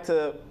I like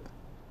to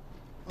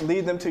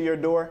lead them to your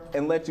door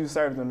and let you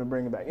serve them to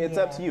bring it back. It's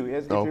up to you.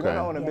 If you're going to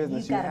own a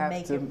business, you have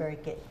make to it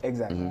break it.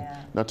 Exactly.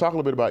 Now, talk a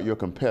little bit about your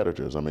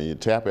competitors. I mean, your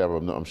Tap App,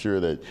 I'm sure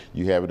that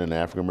you have it in the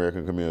African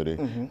American community.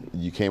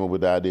 You came up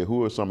with the idea.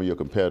 Who are some of your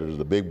competitors,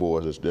 the big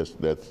boys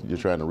that you're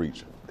trying to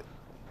reach?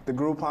 The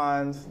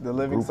Groupons, the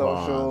Living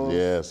Socials.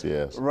 Yes.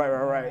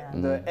 Right.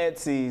 The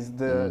Etsy's,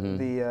 the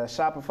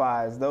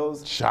Shopify's,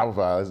 those.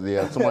 Shopify's,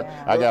 yeah. Someone,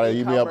 I got an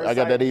email. I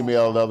got that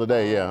email the other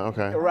day. Yeah.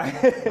 Okay.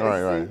 Right.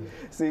 Right.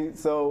 See,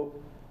 so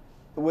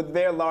with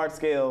their large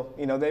scale,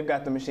 you know, they've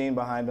got the machine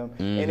behind them,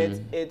 and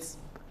it's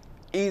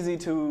easy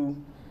to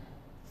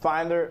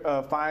find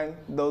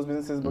those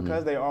businesses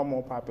because they are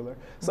more popular.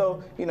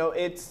 So, you know,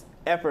 it's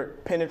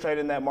effort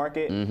penetrating that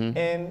market,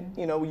 and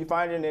you know, you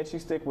find your niche, you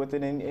stick with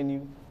it, and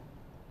you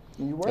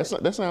work.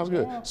 That sounds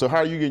good. Yeah. So how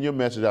are you getting your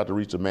message out to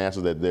reach the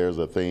masses that there's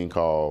a thing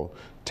called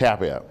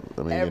Tap App?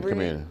 I mean, in the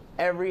community.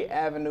 Every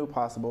avenue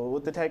possible.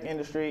 With the tech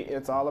industry,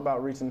 it's all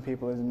about reaching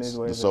people in many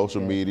ways. The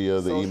social media,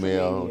 the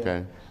email,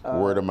 okay,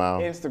 word of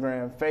mouth.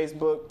 Instagram,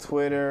 Facebook,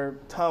 Twitter,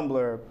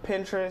 Tumblr,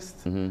 Pinterest.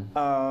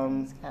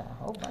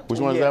 Which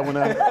one is that one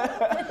now? I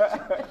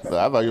thought you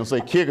were going to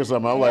say Kick or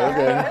something. I'm like,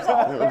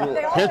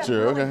 okay.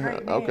 Picture,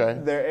 okay.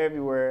 They're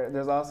everywhere.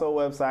 There's also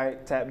a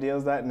website,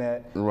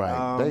 tapdeals.net.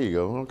 Right, there you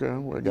go, okay.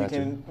 Well, I got you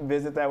can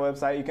visit that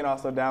website. You can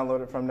also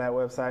download it from that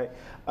website.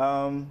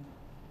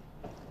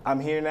 I'm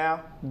here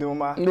now doing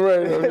my due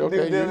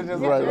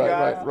diligence.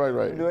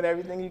 Right. Doing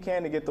everything you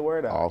can to get the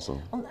word out. Awesome.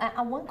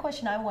 One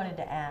question I wanted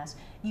to ask,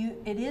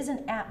 it is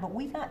an app, but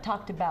we've not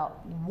talked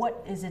about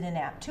what is it an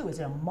app to? Is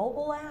it a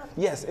mobile app?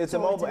 Yes, it's a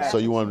mobile app. So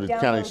you wanted to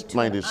kind of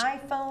explain this.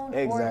 iPhone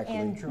or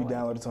Android? You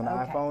download it on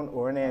an iPhone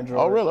or an Android.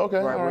 Oh, really?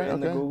 Okay. We're in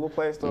the Google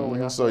Play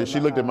Store. So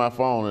she looked at my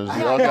phone and she,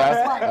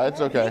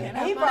 that's okay.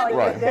 He probably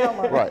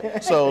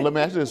right. So let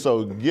me ask you this.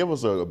 So give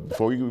us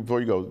before you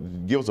go,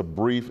 give us a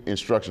brief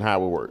instruction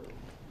how it would work.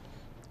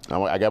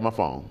 I got my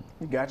phone.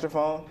 You got your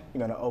phone.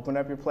 You're going to open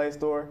up your Play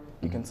Store.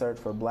 You can search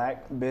for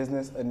Black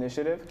Business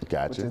Initiative,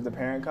 which is the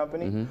parent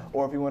company.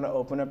 Or if you want to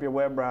open up your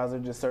web browser,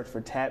 just search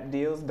for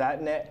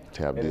tapdeals.net.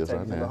 Tapdeals.net. It'll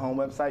take you to the home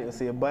website. You'll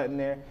see a button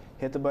there.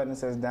 Hit the button that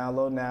says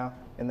download now,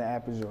 and the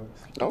app is yours.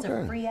 It's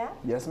a free app?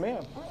 Yes,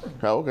 ma'am.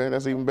 Okay,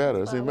 that's even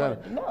better.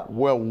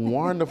 Well,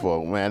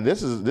 wonderful, man.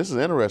 This is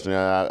interesting.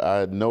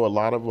 I know a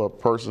lot of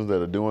persons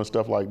that are doing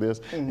stuff like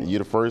this. And you're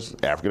the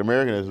first African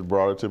American that's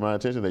brought it to my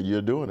attention that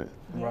you're doing it.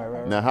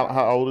 Right. Now,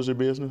 how old is your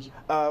business?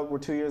 We're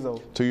 2 years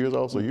old. 2 years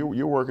old, so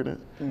you're working it,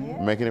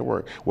 making it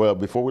work. Well,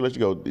 before we let you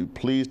go,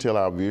 please tell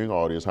our viewing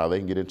audience how they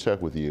can get in touch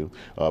with you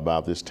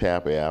about this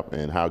Tap app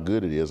and how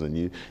good it is.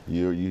 And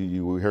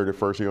you heard it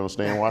first here on the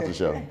Stan Watson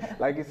Show.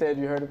 Like you said,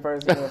 you heard it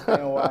first here on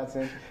Stan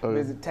Watson.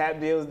 Visit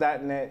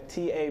tapdeals.net,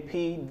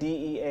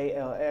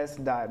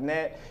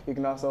 tapdeals.net. You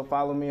can also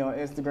follow me on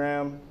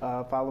Instagram,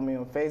 follow me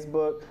on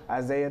Facebook,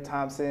 Isaiah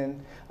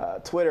Thompson,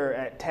 Twitter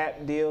at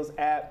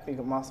tapdealsapp. You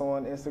can also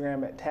on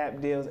Instagram at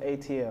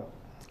tapdealsatl.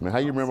 Man, how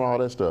you remember all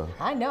that stuff?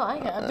 I know, I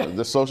have.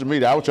 The social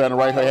media. I was trying to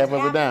write half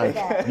of it down.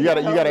 You got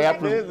an app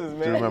to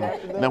remember.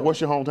 Now, what's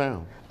your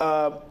hometown?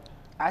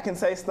 I can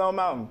say Stone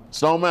Mountain.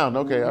 Stone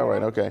Mountain, okay, all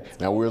right, okay.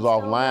 Now we was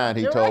offline,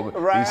 he told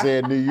me, he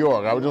said New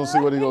York. I was going to see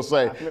what he's going to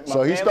say.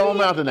 So he's Stone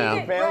Mountain now.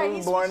 My family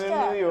was born in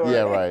New York.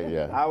 Yeah, right,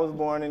 yeah. I was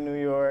born in New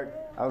York.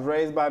 I was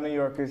raised by New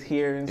Yorkers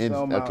here in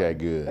Stone Mountain. Okay,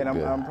 good. And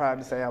I'm proud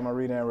to say I'm a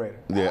Reader and Raider.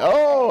 Yeah.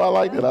 Oh, I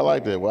like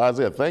that. Well,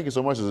 Isaiah, thank you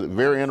so much. It's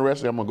very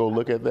interesting. I'm going to go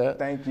look at that.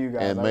 Thank you,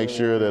 guys. And make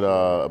sure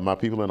that my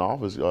people in the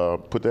office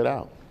put that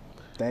out.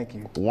 Thank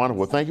you.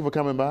 Wonderful. Thank you for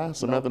coming by.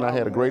 Samantha and I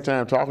had a great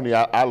time talking to you.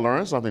 I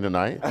learned something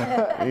tonight.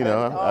 You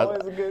know,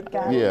 always a good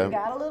time. Yeah.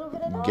 Got a little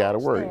bit of knowledge. Got to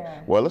work.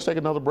 There. Well, let's take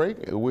another break.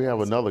 We have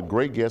another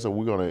great guest, and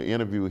we're going to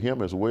interview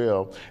him as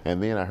well.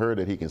 And then I heard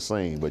that he can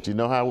sing. But you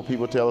know how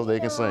people tell us they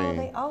can sing.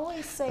 They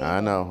always say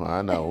I know.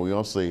 We're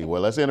going to see.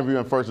 Well, let's interview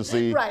him first and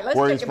see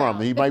where he's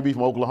from. He might be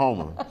from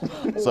Oklahoma.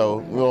 So,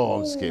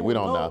 I'm just kidding. We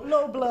don't know.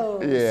 Low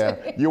blows.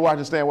 Yeah. You're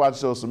watching Stan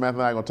Watson Show. Samantha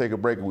and I are going to take a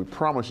break, and we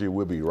promise you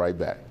we'll be right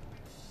back.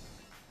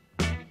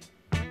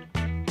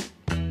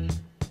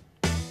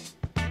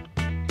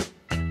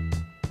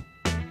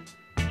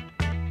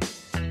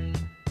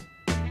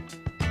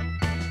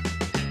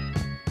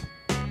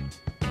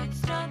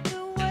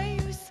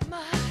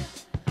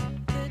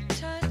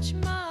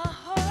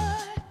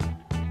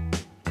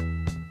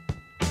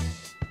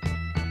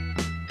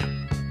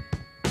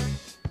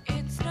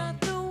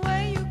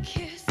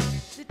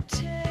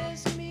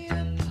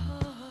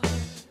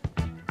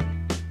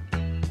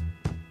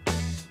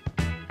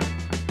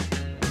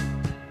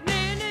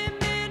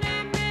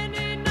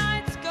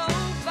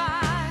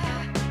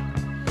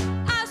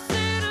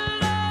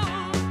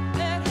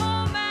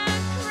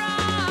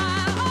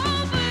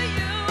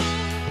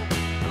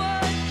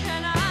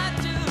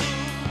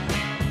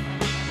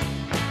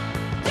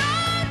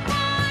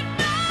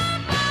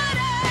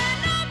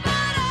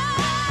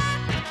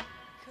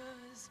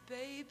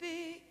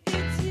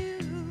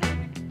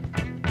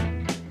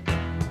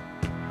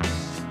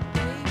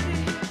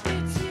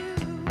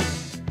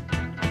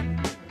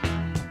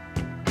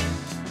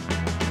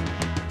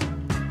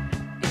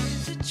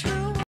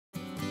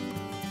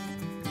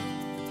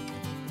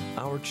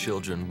 Our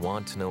children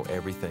want to know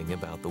everything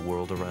about the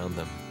world around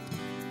them.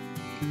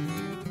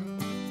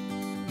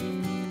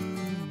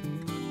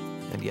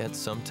 And yet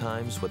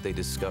sometimes what they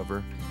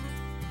discover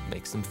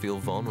makes them feel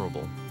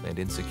vulnerable and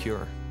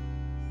insecure.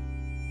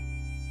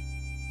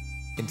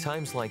 In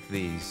times like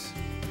these,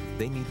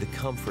 they need the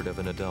comfort of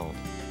an adult,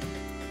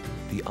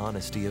 the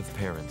honesty of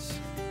parents,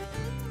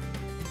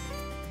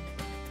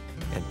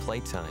 and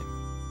playtime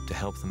to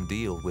help them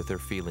deal with their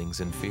feelings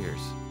and fears.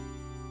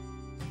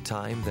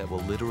 Time that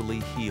will literally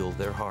heal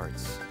their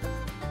hearts.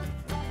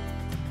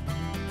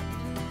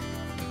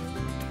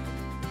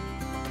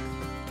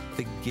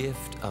 The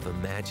gift of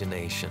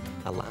imagination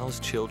allows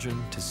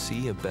children to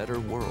see a better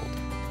world.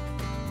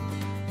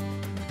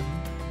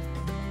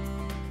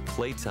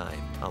 Playtime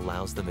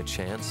allows them a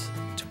chance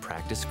to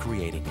practice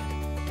creating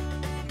it.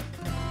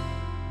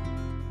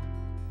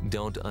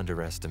 Don't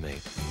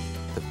underestimate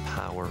the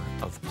power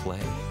of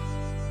play.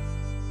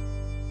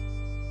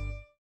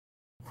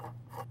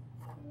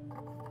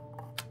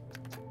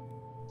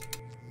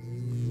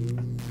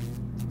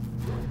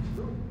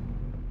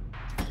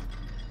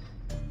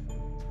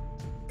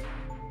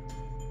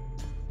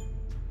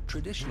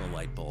 Traditional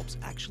light bulbs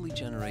actually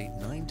generate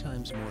 9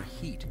 times more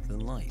heat than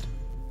light.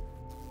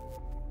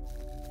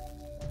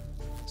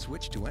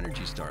 Switch to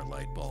Energy Star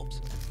light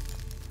bulbs,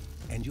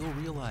 and you'll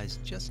realize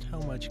just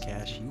how much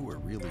cash you are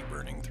really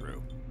burning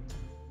through.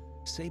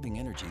 Saving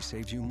energy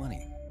saves you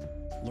money.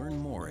 Learn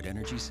more at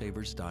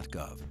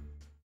EnergySavers.gov.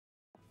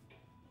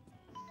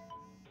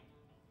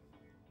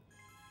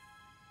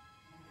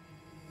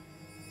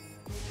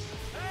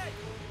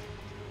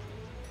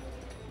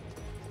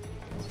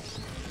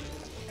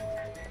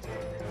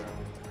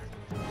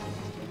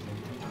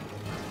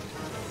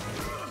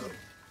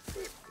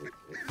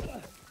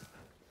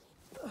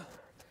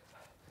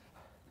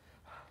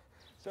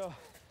 So,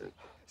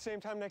 same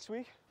time next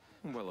week?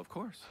 Well, of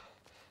course.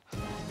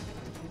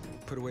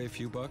 Put away a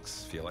few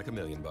bucks, feel like $1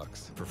 million.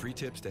 For free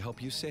tips to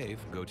help you save,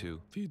 go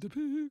to Feed the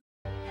Pig.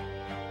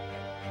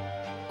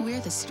 We're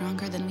the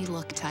stronger than we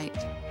look type.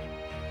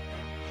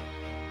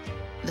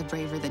 The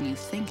braver than you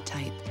think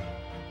type.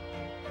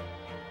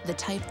 The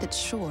type that's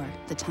sure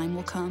the time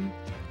will come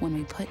when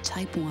we put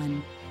Type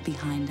 1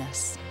 behind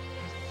us.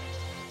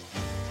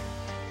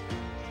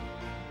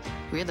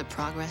 We're the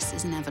progress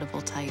is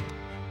inevitable type.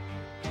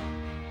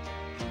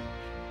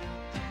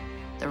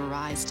 The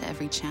rise to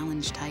every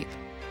challenge type.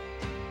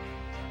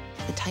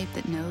 The type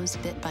that knows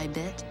bit by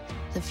bit,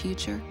 the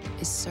future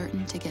is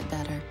certain to get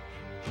better.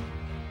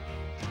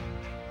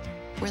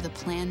 We're the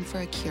plan for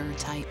a cure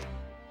type.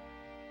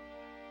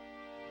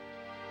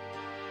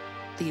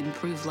 The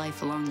improve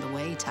life along the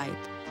way type.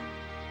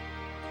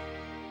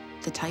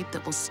 The type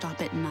that will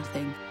stop at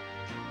nothing.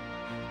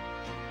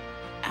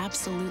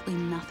 Absolutely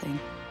nothing.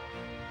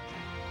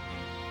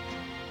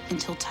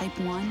 Until Type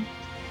 1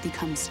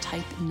 becomes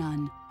Type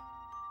None.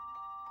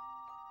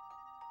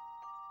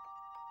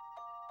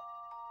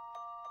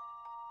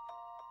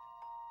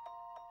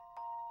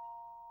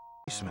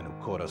 Policeman who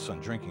caught our son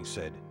drinking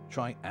said,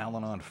 try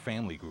Al-Anon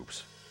family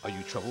groups. Are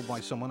you troubled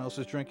by someone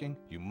else's drinking?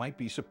 You might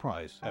be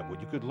surprised at what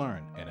you could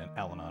learn in an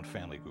Al-Anon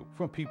family group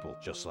from people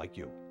just like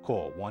you.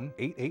 Call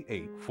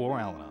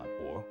 1-888-4-AL-ANON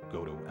or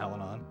go to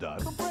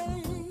alanon.org.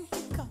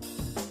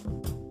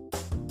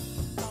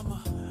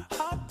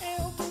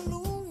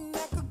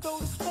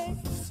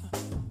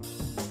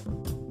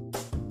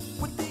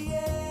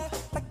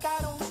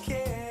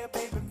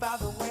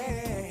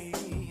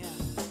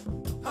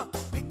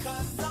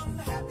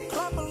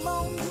 Clap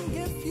along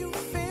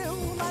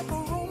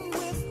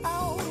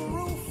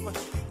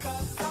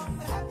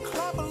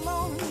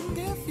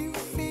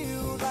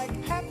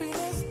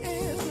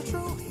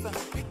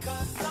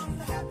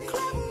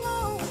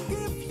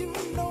if you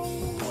know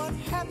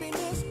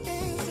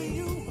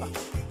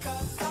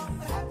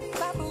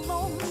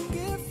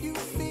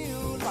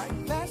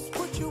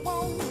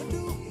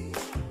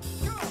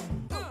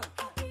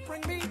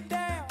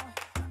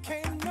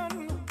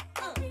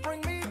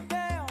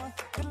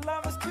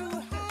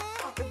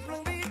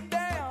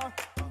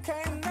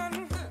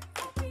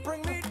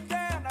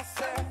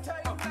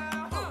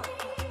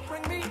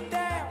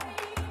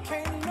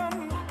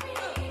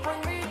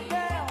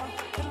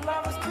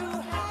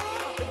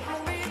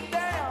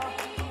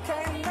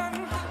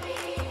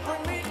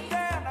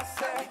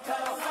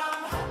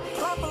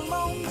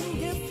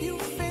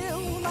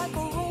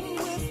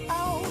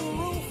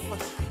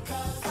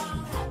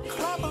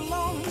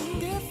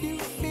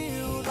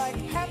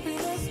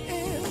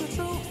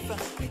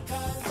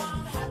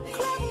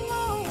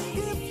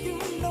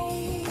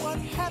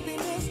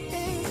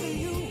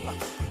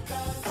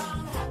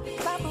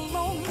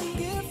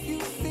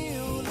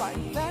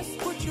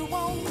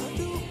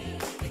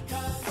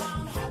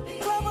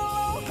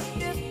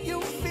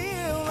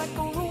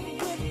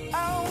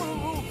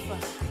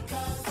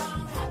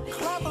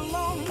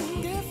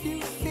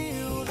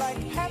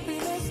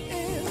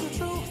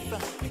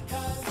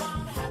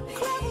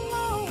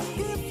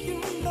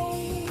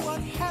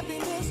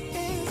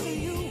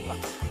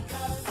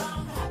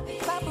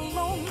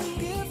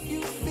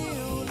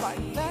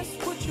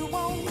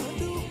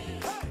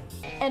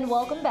And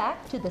welcome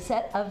back to the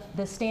set of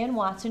the Stan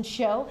Watson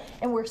Show.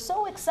 And we're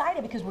so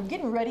excited because we're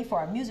getting ready for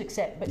our music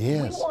set. But we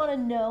want to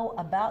know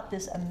about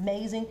this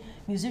amazing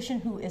musician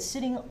who is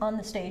sitting on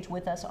the stage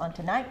with us on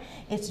tonight.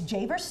 It's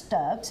Javer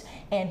Stubbs,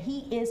 and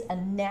he is a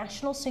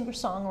national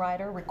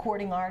singer-songwriter,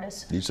 recording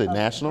artist. Did you say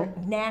national?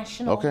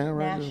 National. Okay, all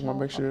right. National. Just want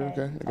to make sure.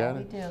 Okay, I got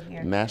it. We do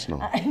here. National.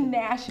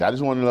 National. I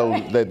just want to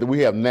know that we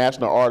have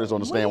national artists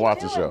on the Stan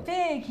Watson Show.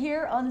 Big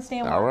here on the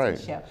Stan All Watson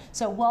right. Show.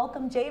 So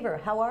welcome,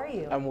 Javer. How are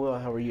you? I'm well.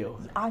 How are you?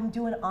 I'm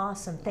doing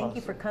awesome. Thank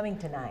you for coming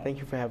tonight. Thank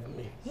you for having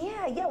me.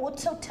 Yeah. Well,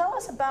 so tell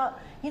us about,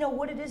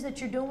 what it is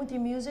that you're doing with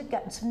your music.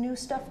 Got some new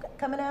stuff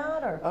coming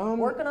out, or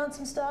working on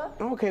some stuff?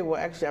 Okay.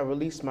 Well, actually, I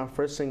released my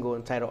first single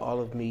entitled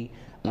 "All of Me"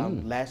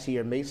 last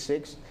year, May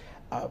 6th.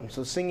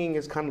 So singing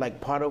is kind of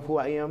like part of who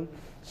I am.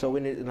 So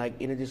in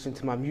addition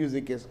to my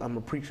music, I'm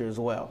a preacher as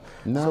well.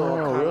 No, so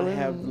I kind of really?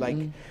 have like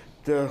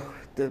the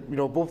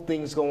both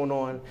things going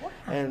on,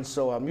 and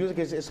so music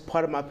is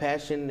part of my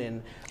passion,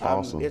 and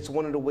awesome. It's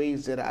one of the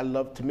ways that I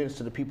love to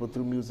minister to people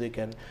through music.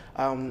 And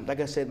like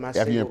I said, my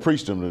after you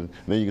preach them,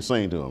 then you can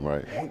sing to them,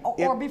 right?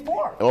 Or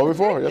before. Or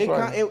before, that's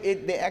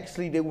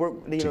right. They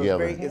work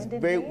together.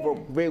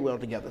 Very well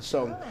together.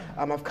 So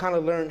I've kind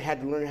of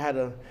had to learn how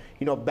to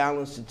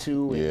balance the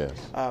two. Yes.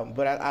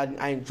 But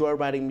I enjoy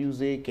writing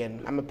music,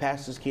 and I'm a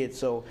pastor's kid,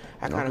 so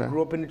I kind of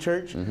grew up in the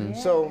church.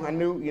 So I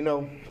knew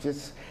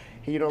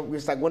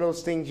it's like one of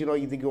those things, either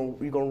you're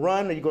going to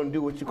run or you're going to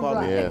do what you call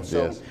it.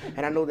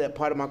 And I know that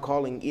part of my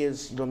calling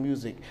is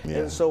music. Yeah.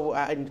 And so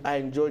I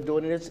enjoy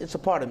doing it. It's a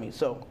part of me.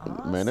 So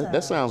man,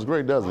 that sounds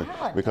great, doesn't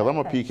it? Because I'm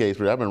a PK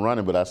spirit. I've been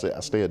running, but I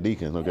stay a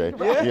deacon, okay?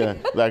 Yeah.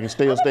 I can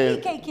stay.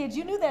 PK kids,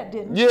 you knew that,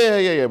 didn't you?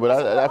 Yeah. But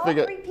I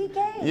figured.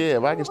 PKs. Yeah,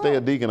 if I can stay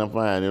a deacon, I'm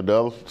fine. The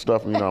other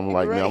stuff, I'm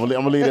like, I'm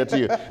gonna leave that to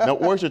you. Now,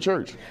 where's your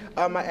church?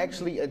 I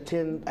actually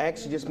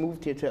just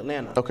moved here to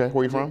Atlanta. Okay,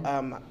 where are you from?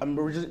 I'm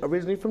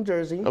originally from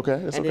Jersey. Okay.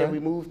 And then we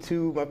moved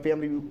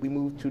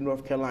to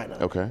North Carolina.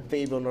 Okay.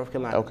 Fayetteville, North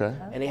Carolina. Okay.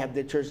 And they have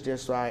their church there,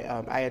 so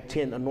I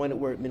attend Anointed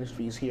Word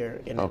Ministries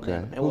here in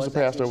Atlanta. Who's the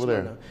pastor over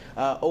there?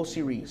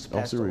 O.C. Reeves.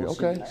 O.C. Reeves.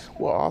 Okay.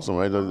 Well, awesome.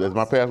 As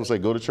my pastor would say,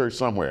 go to church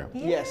somewhere.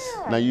 Yes.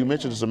 Now, you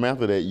mentioned,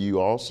 Samantha, that you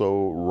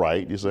also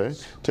write, you say.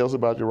 Tell us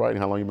about your writing.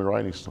 How long you been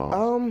writing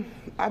songs?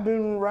 I've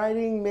been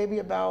writing maybe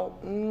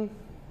about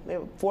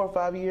maybe 4 or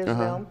 5 years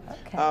now.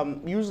 Okay.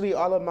 Usually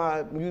all of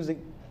my music,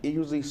 it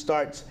usually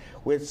starts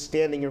with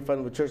standing in front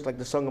of a church, like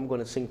the song I'm going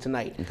to sing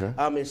tonight.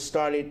 Okay. It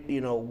started,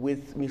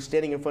 with me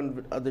standing in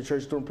front of the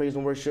church doing praise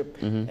and worship,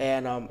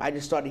 and I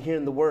just started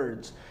hearing the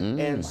words.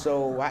 And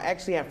so I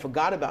actually had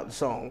forgot about the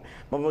song.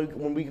 But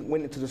when we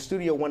went into the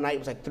studio one night, it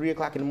was like 3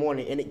 o'clock in the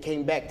morning, and it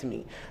came back to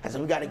me. I said,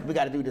 we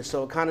got to do this.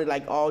 So it kind of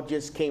like all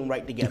just came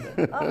right together.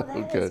 Oh,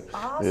 that is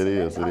awesome. It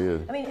is.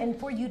 I mean, and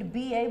for you to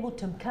be able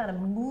to kind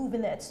of move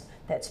in that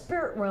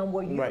spirit realm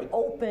where you're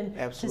open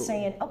to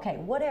saying, okay,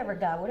 whatever,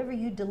 God, whatever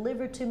you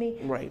deliver to me,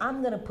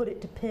 I'm going to put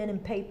it to pen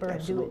and paper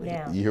and do it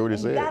now. You heard what he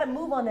said. You got to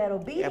move on that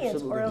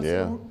obedience or else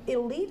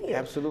it'll leave you.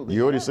 Absolutely.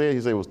 You already said,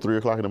 he said it was 3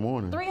 o'clock in the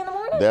morning. 3 in the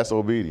morning? That's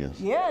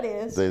obedience. Yeah, it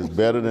is. It's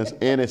better than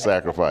any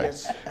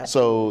sacrifice.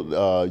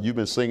 So you've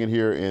been singing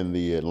here in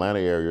the Atlanta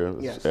area.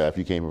 Yes. If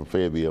you came from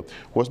Fayetteville.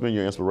 What's been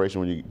your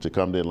inspiration to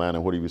come to Atlanta?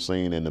 What have you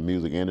seen in the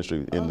music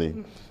industry, in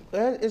the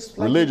it's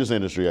like religious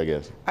industry, I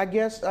guess? I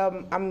guess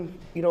I'm,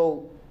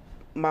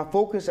 my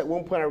focus at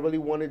one point, I really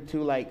wanted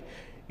to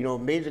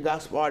major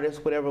gospel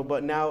artist, whatever.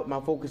 But now my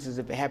focus is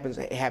if it happens,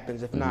 it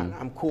happens. If not,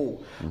 I'm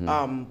cool.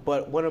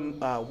 But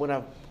what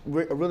I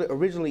really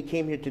originally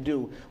came here to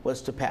do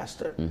was to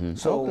pastor.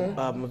 So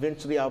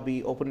eventually I'll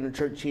be opening a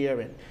church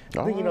here and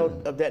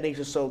of that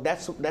nature. So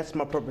that's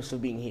my purpose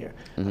of being here.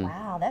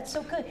 Wow, that's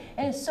so good,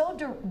 and it's so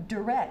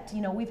direct.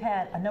 We've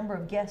had a number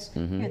of guests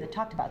here that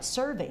talked about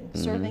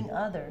serving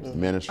others,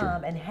 ministry,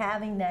 and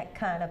having that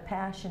kind of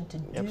passion to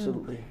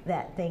do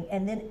that thing,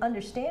 and then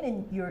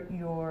understanding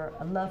your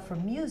love for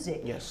music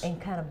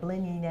and kind of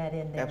blending that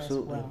in there as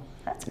well.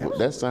 That's good.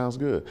 That sounds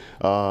good.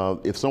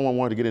 If someone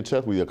wanted to get in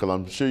touch with you, because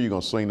I'm sure you're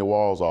going to swing the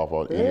walls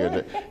off in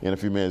here in a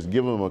few minutes,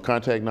 give them a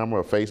contact number,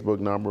 a Facebook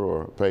number,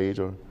 or a page,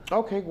 or.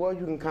 Okay, well,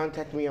 you can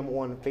contact me. I'm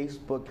on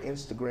Facebook,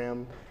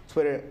 Instagram,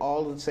 Twitter,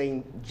 all the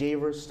same,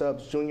 Javer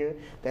Stubbs Jr.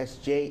 That's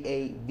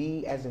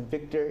J-A-V as in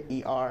Victor,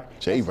 E-R.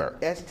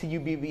 Javer.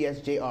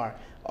 S-T-U-B-B-S-J-R.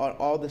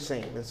 All the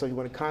same. And so you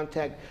want to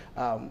contact,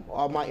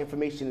 all my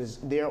information is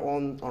there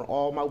on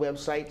all my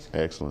websites.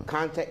 Excellent.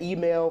 Contact,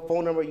 email,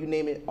 phone number, you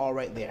name it, all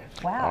right there.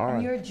 Wow,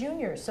 and you're a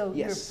junior, so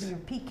you're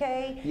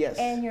PK,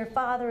 and your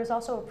father is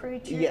also a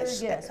preacher?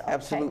 Yes, okay.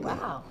 absolutely.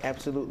 Wow.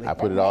 Absolutely. I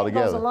put it all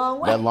together. Goes a long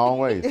way. That long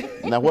way.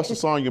 Now, what's the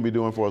song you'll be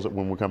doing for us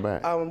when we come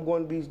back? I'm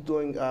going to be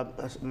doing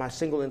my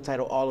single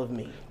entitled All of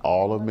Me.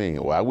 All of Me.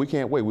 Well, we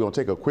can't wait. We're going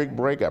to take a quick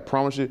break. I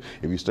promise you,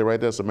 if you stay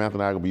right there, Samantha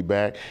and I will be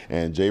back,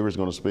 and Javer's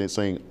going to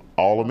sing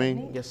All of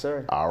Me? Yes,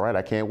 sir. All right,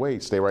 I can't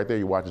wait. Stay right there.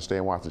 You're watching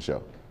Stan Watson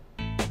Show.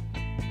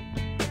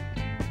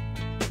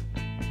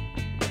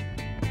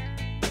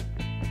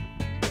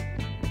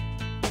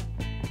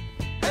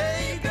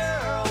 Hey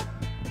girl,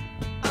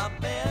 I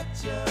bet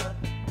you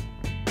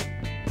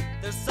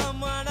there's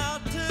someone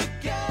out to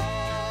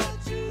get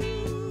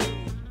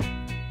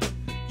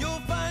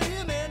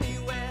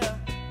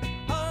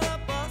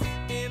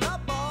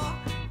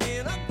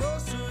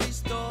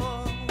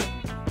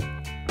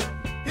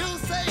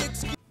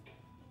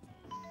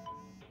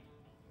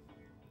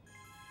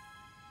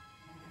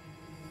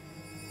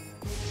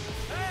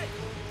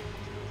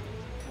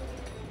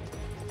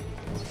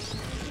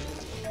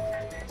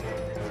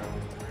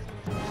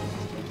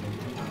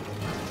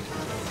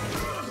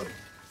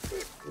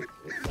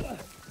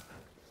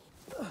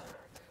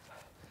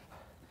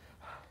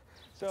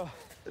So,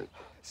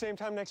 same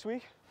time next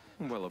week?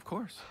 Well, of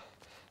course.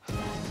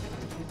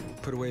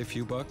 Put away a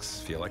few bucks,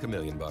 feel like $1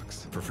 million.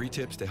 For free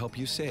tips to help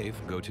you save,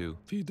 go to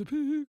Feed the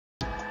Pig.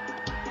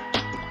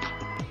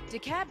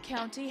 DeKalb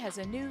County has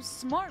a new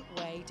smart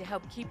way to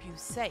help keep you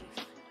safe.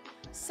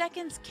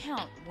 Seconds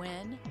count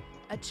when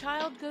a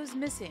child goes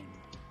missing,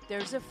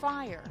 there's a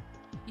fire,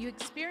 you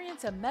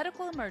experience a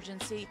medical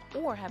emergency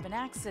or have an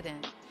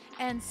accident,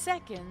 and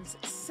seconds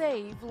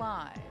save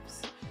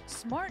lives.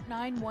 Smart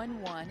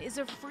 911 is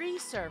a free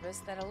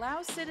service that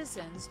allows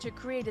citizens to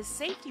create a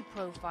safety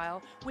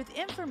profile with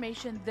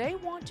information they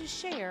want to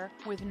share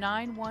with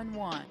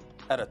 911.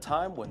 At a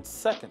time when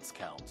seconds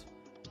count,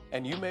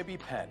 and you may be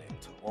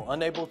panicked or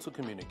unable to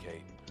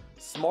communicate,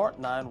 Smart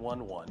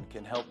 911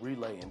 can help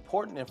relay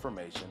important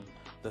information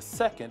the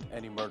second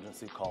an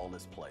emergency call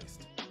is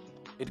placed.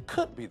 It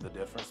could be the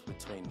difference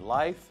between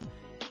life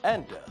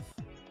and death.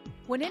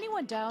 When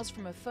anyone dials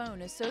from a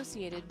phone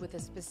associated with a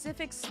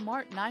specific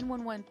Smart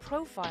 911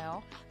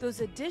 profile,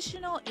 those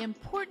additional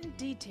important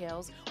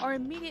details are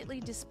immediately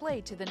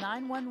displayed to the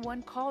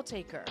 911 call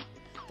taker.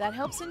 That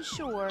helps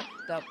ensure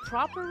the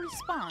proper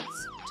response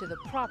to the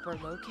proper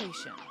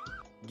location.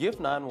 Give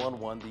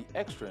 911 the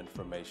extra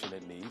information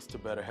it needs to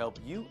better help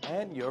you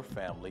and your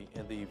family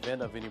in the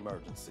event of an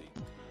emergency.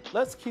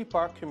 Let's keep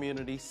our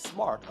community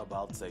smart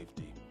about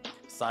safety.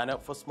 Sign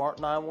up for Smart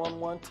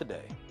 911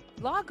 today.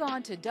 Log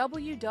on to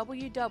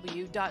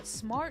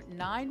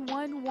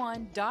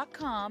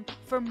www.smart911.com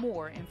for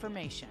more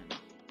information.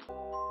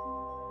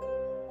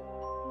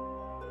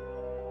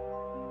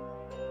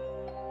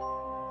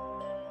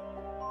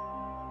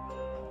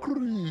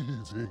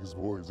 Greetings,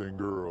 boys and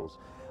girls.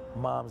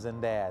 Moms and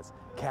dads,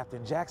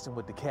 Captain Jackson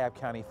with DeKalb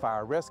County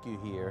Fire Rescue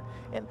here,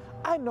 and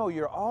I know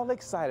you're all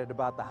excited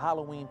about the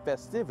Halloween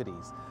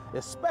festivities,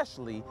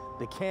 especially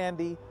the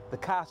candy, the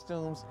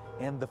costumes,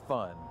 and the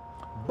fun.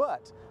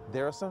 But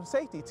there are some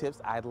safety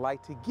tips I'd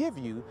like to give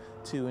you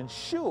to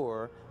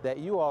ensure that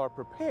you all are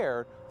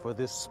prepared for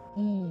this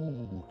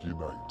spooky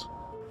night.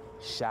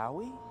 Shall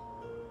we?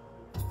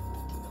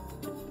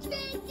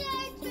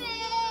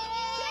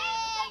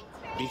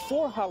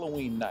 Before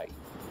Halloween night,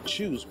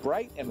 choose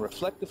bright and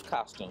reflective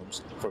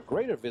costumes for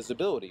greater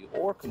visibility,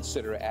 or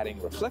consider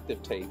adding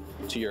reflective tape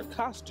to your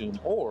costume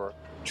or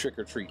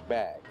trick-or-treat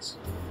bags.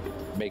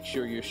 Make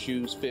sure your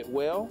shoes fit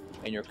well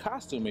and your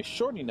costume is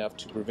short enough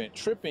to prevent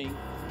tripping,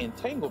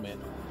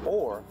 entanglement,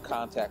 or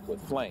contact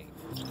with flame.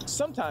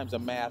 Sometimes a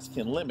mask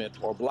can limit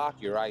or block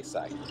your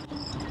eyesight.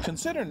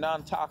 Consider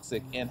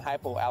non-toxic and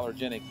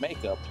hypoallergenic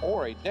makeup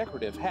or a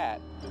decorative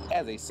hat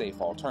as a safe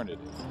alternative.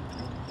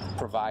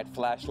 Provide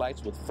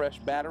flashlights with fresh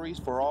batteries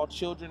for all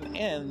children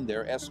and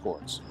their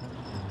escorts.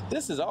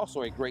 This is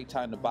also a great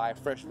time to buy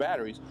fresh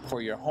batteries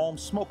for your home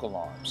smoke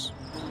alarms.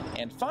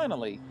 And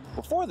finally,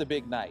 before the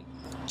big night,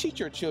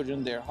 teach your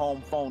children their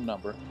home phone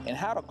number and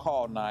how to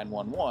call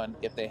 911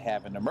 if they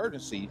have an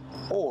emergency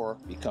or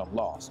become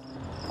lost.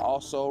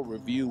 Also,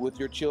 review with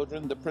your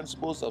children the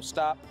principles of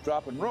stop,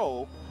 drop, and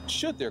roll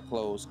should their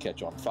clothes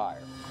catch on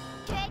fire.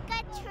 Trick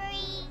or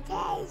treat,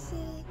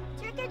 Daisy.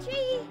 Trick or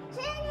treat,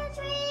 trick or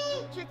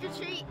treat, trick or treat, trick or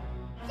treat.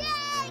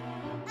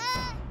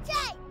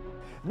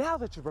 Now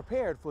that you're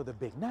prepared for the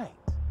big night,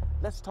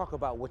 let's talk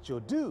about what you'll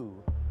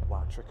do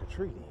while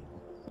trick-or-treating.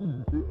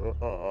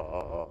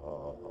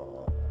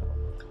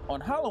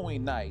 On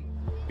Halloween night,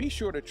 be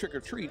sure to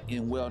trick-or-treat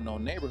in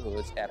well-known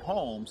neighborhoods at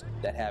homes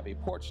that have a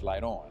porch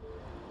light on.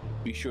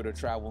 Be sure to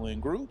travel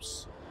in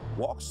groups,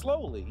 walk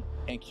slowly,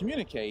 and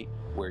communicate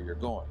where you're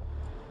going.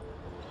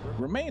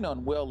 Remain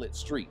on well-lit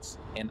streets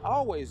and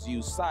always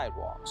use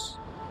sidewalks.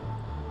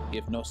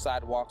 If no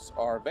sidewalks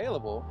are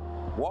available,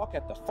 walk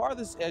at the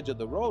farthest edge of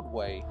the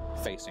roadway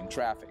facing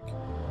traffic.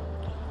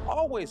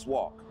 Always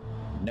walk,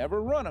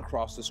 never run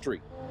across the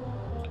street.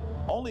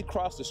 Only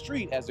cross the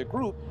street as a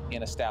group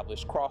in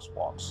established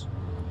crosswalks.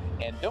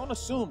 And don't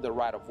assume the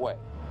right of way.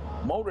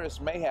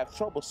 Motorists may have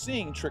trouble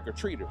seeing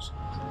trick-or-treaters.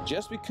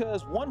 Just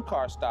because one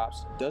car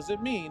stops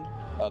doesn't mean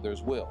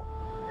others will.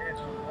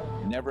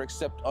 Never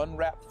accept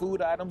unwrapped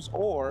food items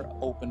or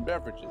open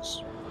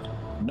beverages.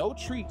 No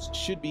treats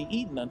should be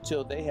eaten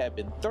until they have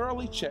been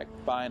thoroughly checked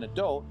by an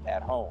adult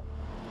at home.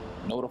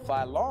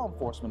 Notify law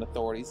enforcement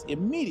authorities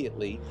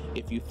immediately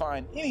if you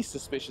find any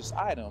suspicious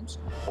items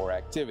or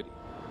activity.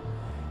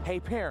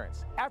 Hey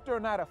parents, after a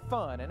night of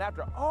fun and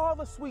after all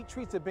the sweet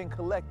treats have been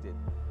collected,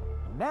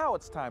 now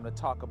it's time to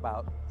talk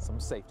about some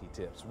safety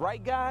tips.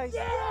 Right, guys?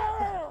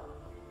 Yeah!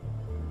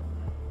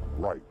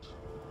 Right.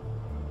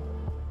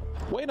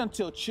 Wait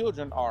until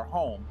children are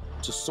home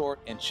to sort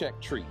and check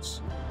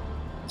treats.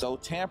 Though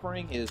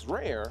tampering is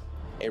rare,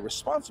 a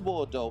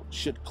responsible adult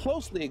should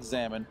closely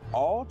examine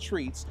all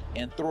treats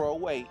and throw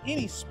away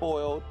any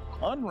spoiled,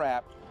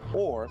 unwrapped,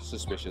 or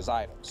suspicious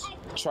items.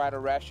 Try to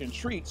ration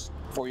treats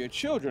for your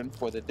children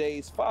for the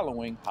days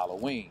following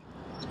Halloween.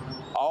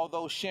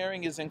 Although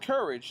sharing is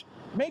encouraged,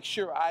 make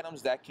sure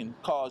items that can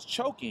cause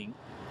choking,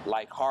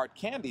 like hard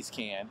candies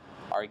can,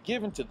 are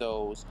given to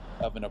those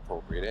of an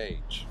appropriate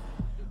age.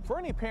 For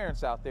any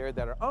parents out there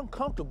that are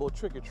uncomfortable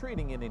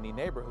trick-or-treating in any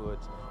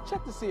neighborhoods,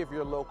 check to see if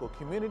your local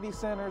community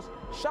centers,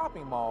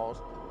 shopping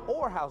malls,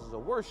 or houses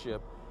of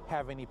worship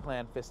have any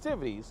planned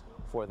festivities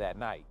for that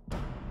night.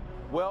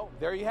 Well,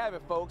 there you have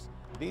it, folks.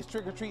 These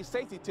trick-or-treat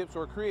safety tips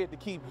were created to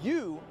keep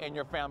you and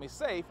your family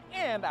safe,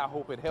 and I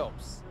hope it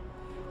helps.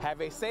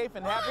 Have a safe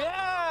and happy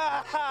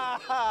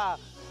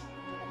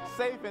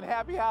safe and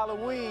happy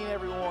Halloween,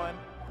 everyone.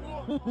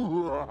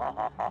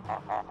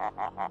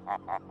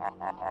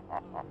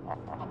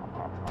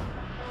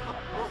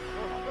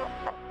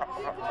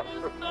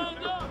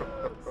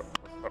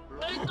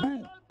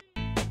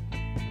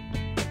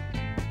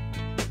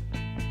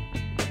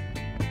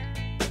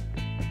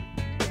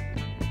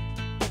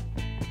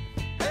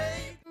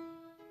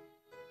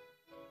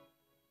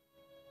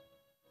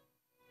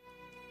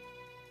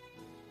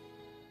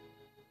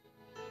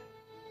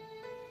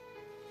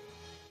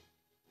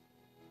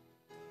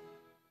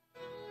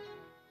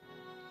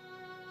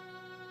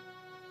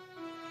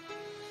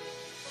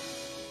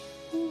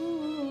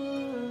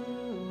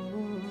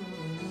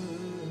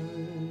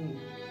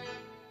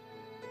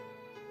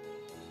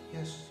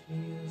 Yes, he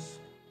is.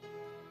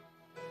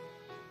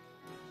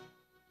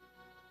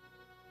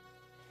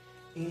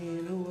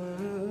 In a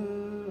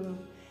world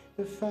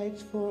that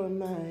fights for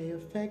my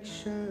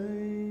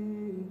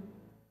affection,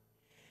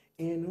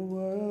 in a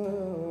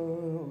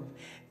world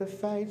that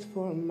fights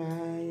for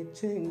my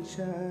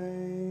attention,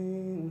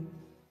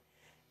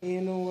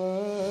 in a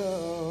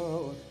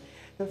world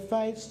that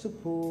fights to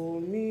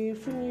pull me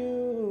from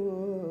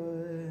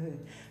you,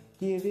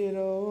 give it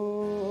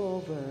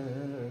over.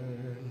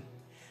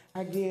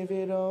 I give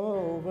it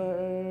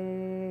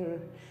over.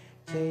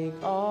 Take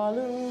all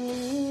of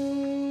me.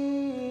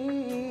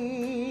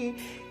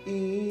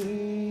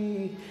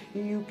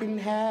 You can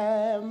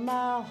have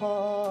my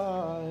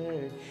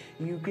heart.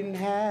 You can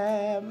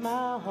have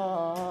my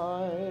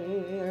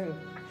heart.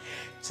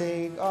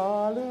 Take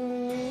all of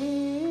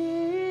me.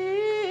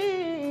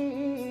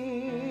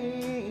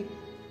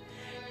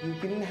 You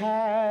can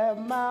have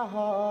my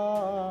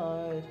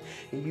heart.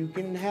 You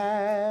can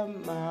have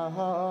my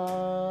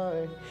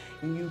heart.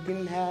 You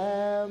can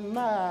have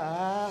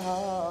my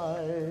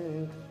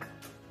heart.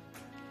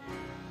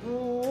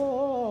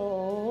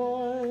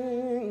 Oh,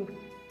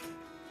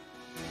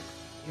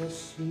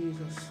 yes,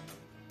 Jesus.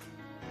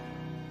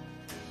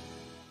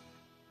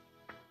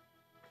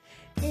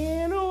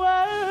 In a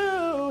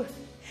world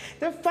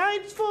that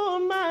fights for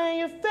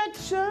my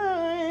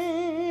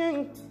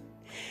affection,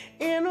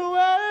 in a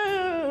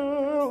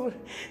world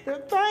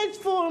that fights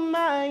for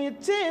my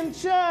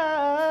attention,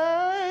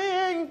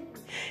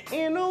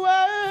 in a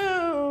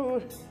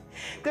world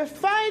that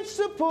fights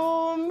to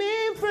pull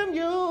me from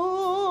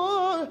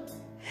you,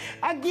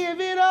 I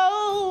give it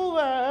over.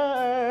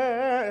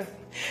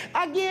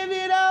 I give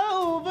it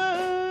over.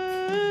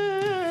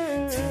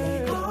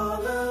 Take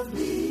all of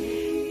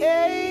me.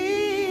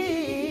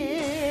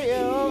 Hey,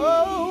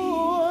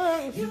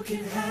 oh. You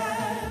can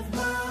have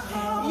my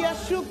heart.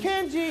 Yes, you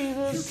can,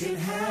 Jesus. You can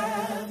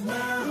have my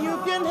heart. You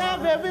can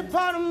have every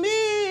part of me.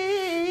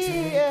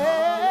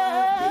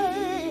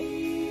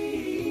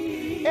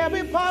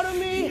 Every part of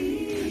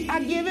me, I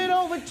give it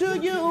over to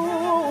you.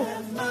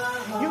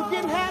 You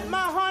can have my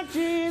heart,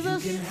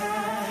 Jesus.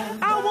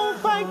 I won't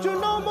fight you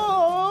no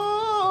more.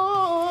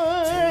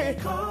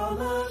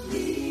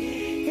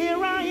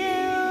 Here I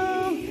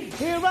am,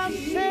 here I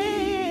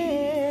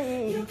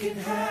stand.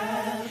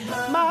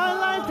 My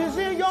life is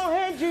in your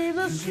hand,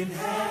 Jesus.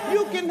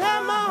 You can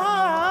have my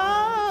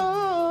heart.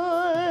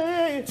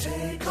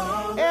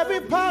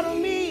 Every part of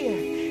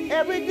me,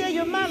 every day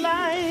of my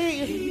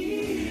life,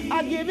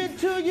 I give it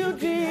to you,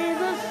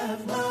 Jesus.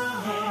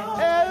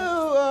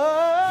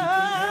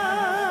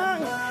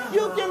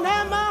 You can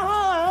have my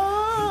heart.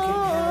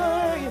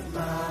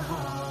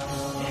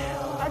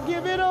 I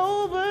give it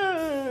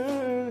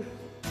over.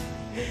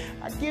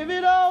 I give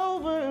it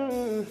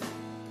over.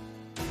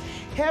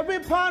 Every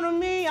part of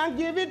me, I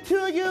give it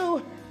to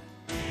you.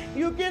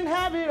 You can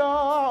have it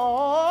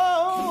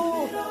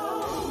all.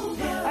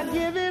 I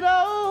give it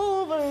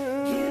over.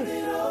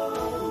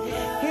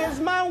 Here's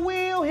my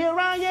will, here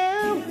I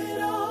am.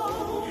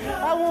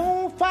 I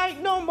won't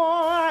fight no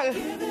more.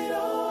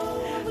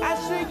 I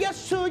say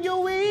yes to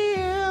your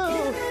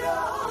will.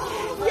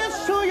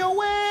 Yes to your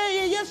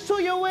way. Yes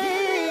to your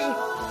way.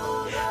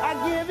 I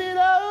give it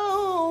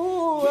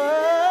over.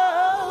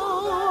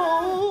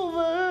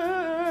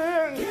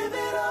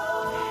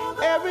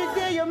 Every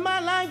day of my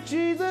life,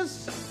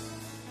 Jesus,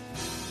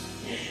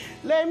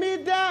 lay me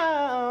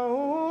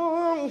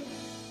down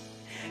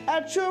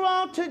at your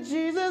altar,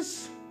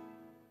 Jesus.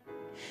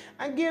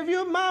 I give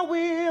you my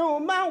will,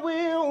 my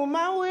will,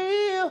 my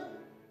will.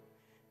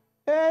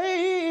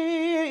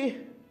 Hey.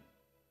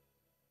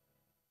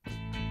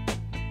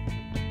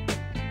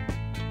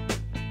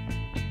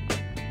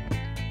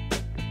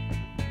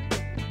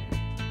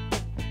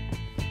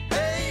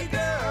 Hey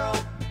girl,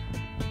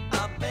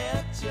 I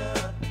bet you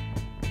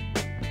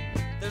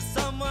there's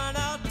someone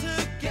out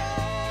to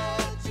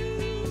get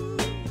you.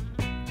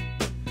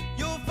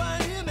 You'll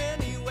find him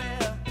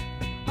anywhere,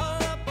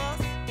 all up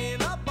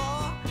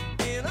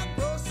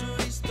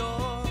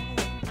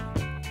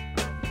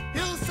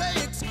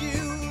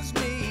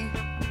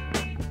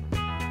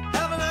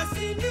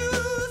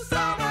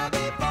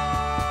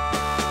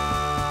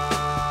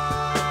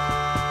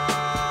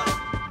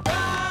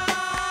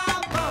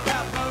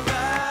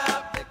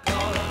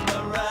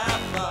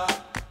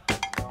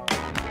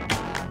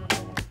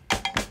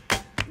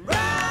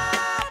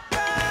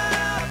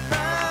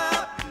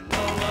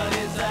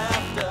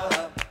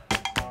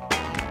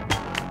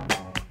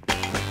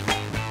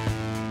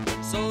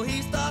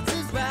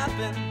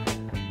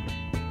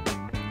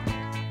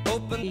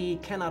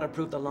cannot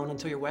approve the loan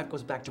until your wife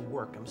goes back to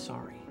work. I'm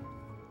sorry.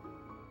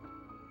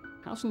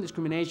 Housing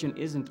discrimination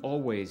isn't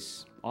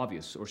always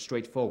obvious or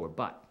straightforward,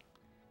 but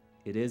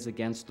it is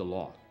against the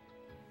law.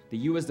 The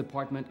U.S.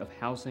 Department of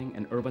Housing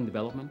and Urban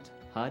Development,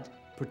 HUD,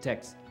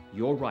 protects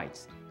your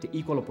rights to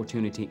equal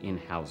opportunity in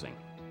housing.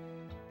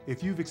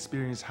 If you've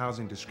experienced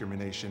housing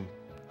discrimination,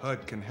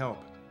 HUD can help.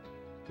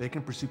 They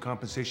can pursue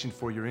compensation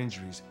for your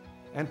injuries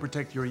and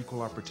protect your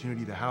equal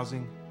opportunity to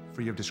housing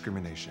free of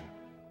discrimination.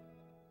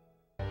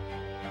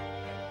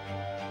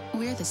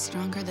 We're the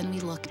stronger than we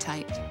look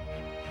type.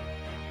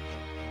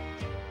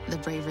 The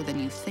braver than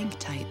you think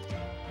type.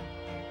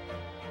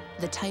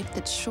 The type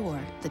that's sure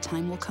the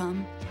time will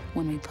come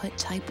when we put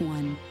type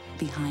 1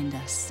 behind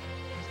us.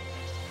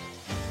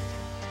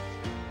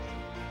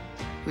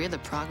 We're the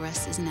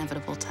progress is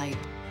inevitable type.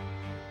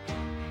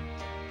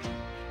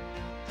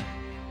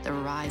 The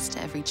rise to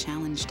every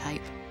challenge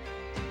type.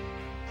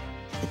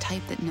 The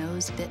type that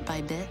knows bit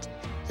by bit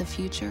the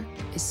future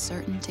is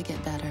certain to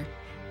get better.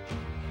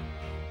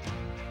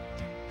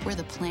 We're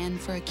the plan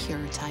for a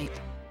cure type.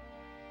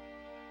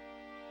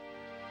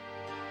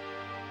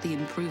 The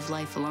improve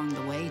life along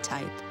the way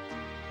type.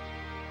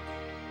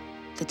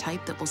 The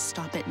type that will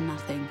stop at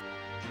nothing.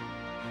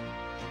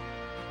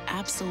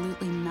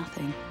 Absolutely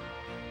nothing.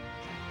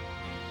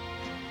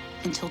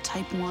 Until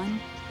type 1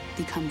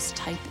 becomes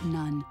type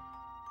none.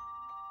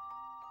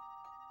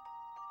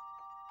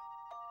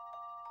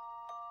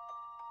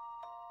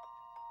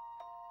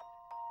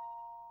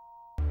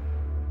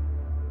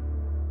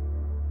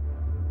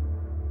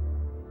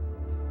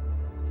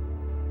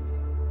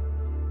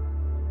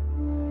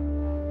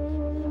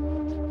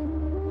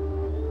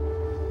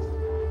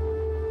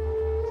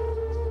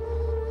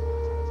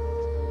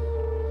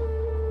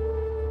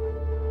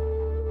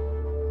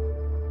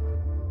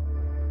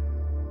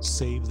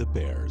 Save the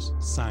Bears.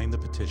 Sign the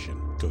petition.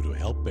 Go to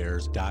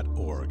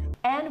helpbears.org.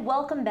 And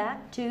welcome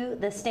back to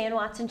the Stan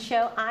Watson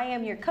Show. I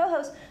am your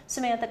co-host,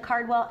 Samantha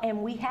Cardwell,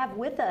 and we have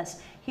with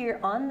us here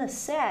on the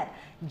set,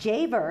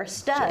 Javer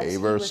Stubbs.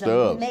 Javer He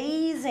Stubbs. was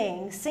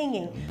amazing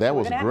singing. That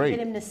was We're gonna great. Have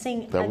to get him to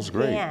sing That was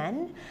great.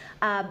 again.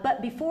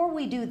 But before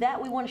we do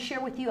that, we want to share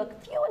with you a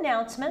few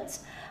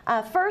announcements.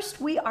 First,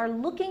 we are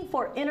looking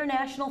for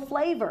international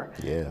flavor.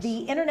 Yes.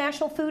 The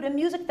International Food and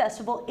Music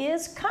Festival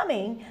is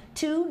coming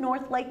to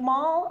North Lake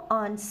Mall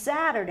on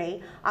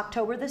Saturday,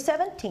 October the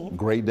 17th.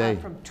 Great day.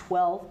 From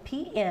 12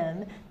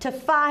 p.m. to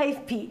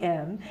 5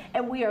 p.m.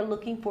 And we are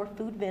looking for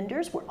food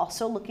vendors. We're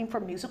also looking for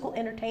musical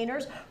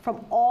entertainers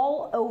from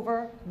all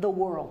over the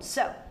world.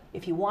 So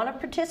if you want to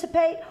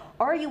participate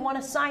or you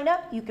want to sign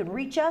up, you can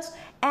reach us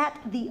at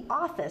the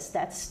office.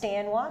 That's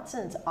Stan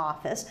Watson's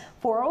office,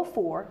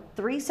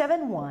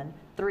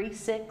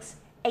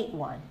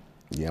 404-371-3681.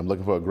 Yeah, I'm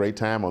looking for a great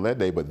time on that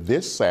day. But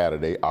this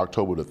Saturday,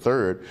 October the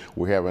 3rd,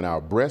 we're having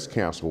our breast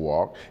cancer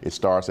walk. It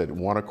starts at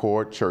One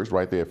Accord Church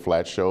right there at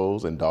Flat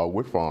Shoals and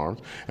Dogwood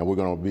Farms. And we're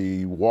going to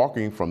be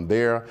walking from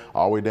there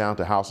all the way down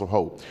to House of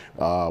Hope.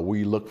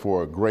 We look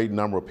for a great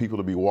number of people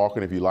to be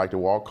walking. If you'd like to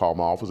walk, call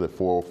my office at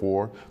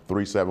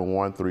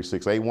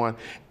 404-371-3681.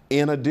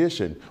 In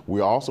addition,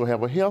 we also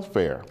have a health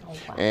fair,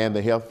 and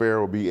the health fair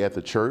will be at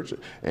the church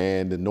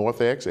and the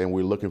NorthX, and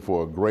we're looking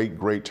for a great,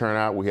 great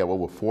turnout. We have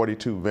over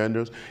 42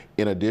 vendors.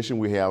 In addition,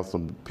 we have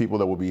some people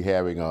that will be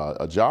having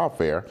a job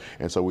fair,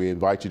 and so we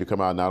invite you to come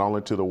out not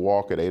only to the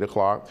walk at 8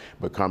 o'clock,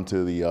 but come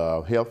to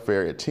the health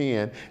fair at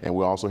 10, and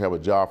we also have a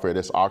job fair.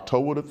 That's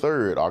October the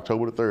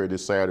 3rd,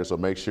 this Saturday, so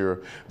make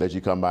sure that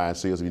you come by and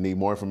see us. If you need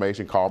more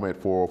information, call me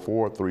at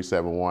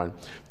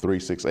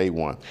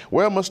 404-371-3681.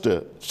 Well,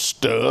 Mr.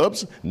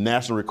 Stubbs,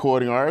 national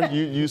recording artist,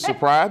 you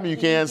surprised me. You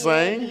can't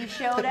sing. He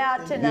showed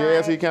out tonight.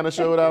 Yes, he kind of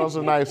showed out on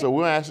tonight. So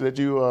we'll ask that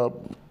you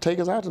take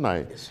us out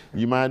tonight.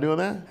 You mind doing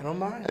that? I don't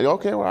mind.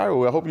 Okay, well, all right.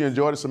 Well, I hope you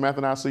enjoyed it, Samantha,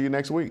 and I'll see you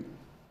next week.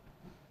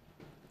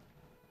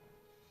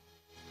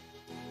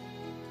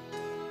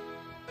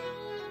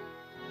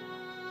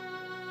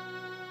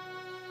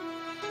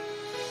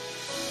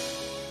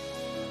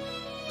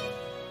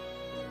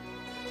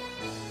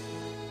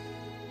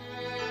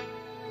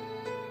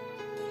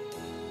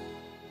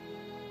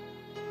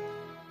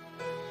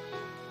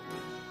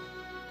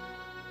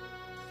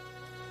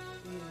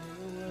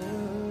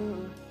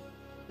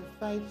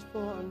 Fights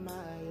for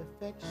my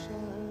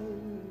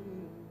affection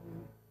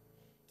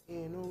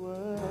in a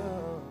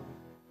world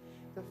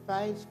that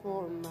fights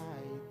for my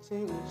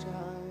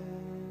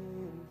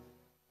attention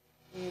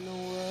in a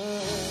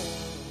world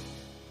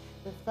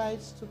that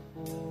fights to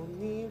pull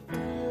me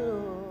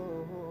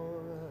through.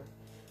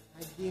 I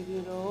give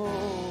it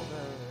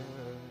over.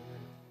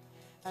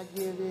 I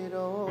give it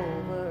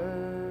over.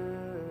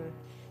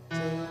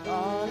 Take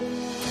all of me.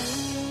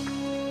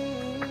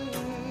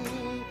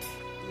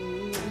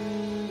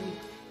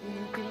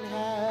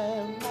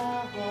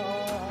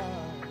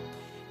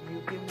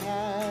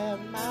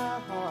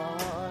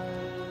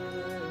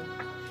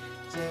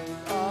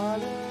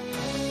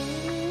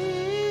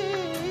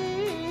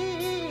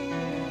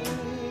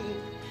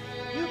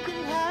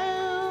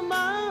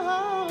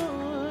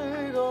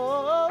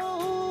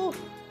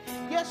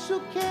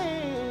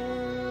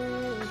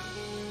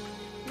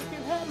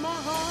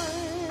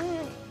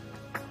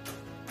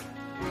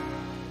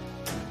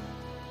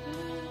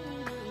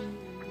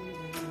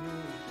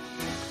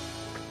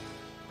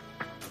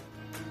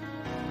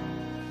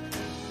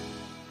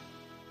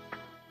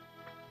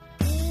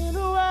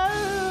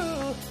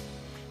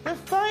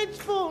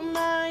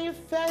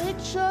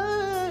 affection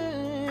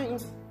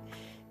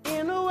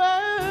in a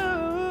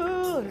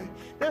world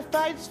that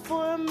fights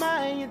for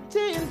my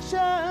attention.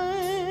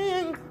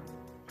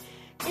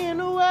 In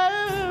a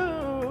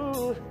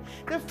world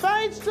that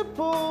fights to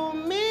pull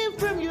me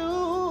from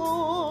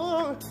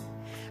you,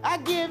 I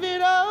give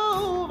it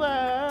over.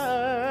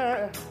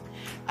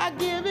 I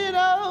give it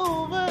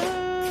over.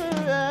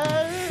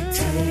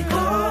 Take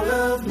all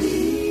of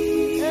me.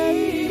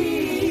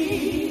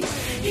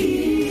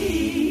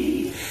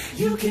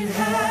 You can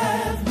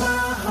have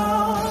my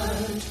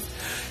heart.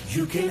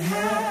 You can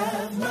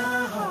have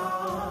my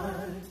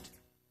heart.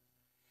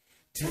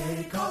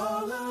 Take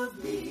all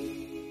of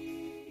me.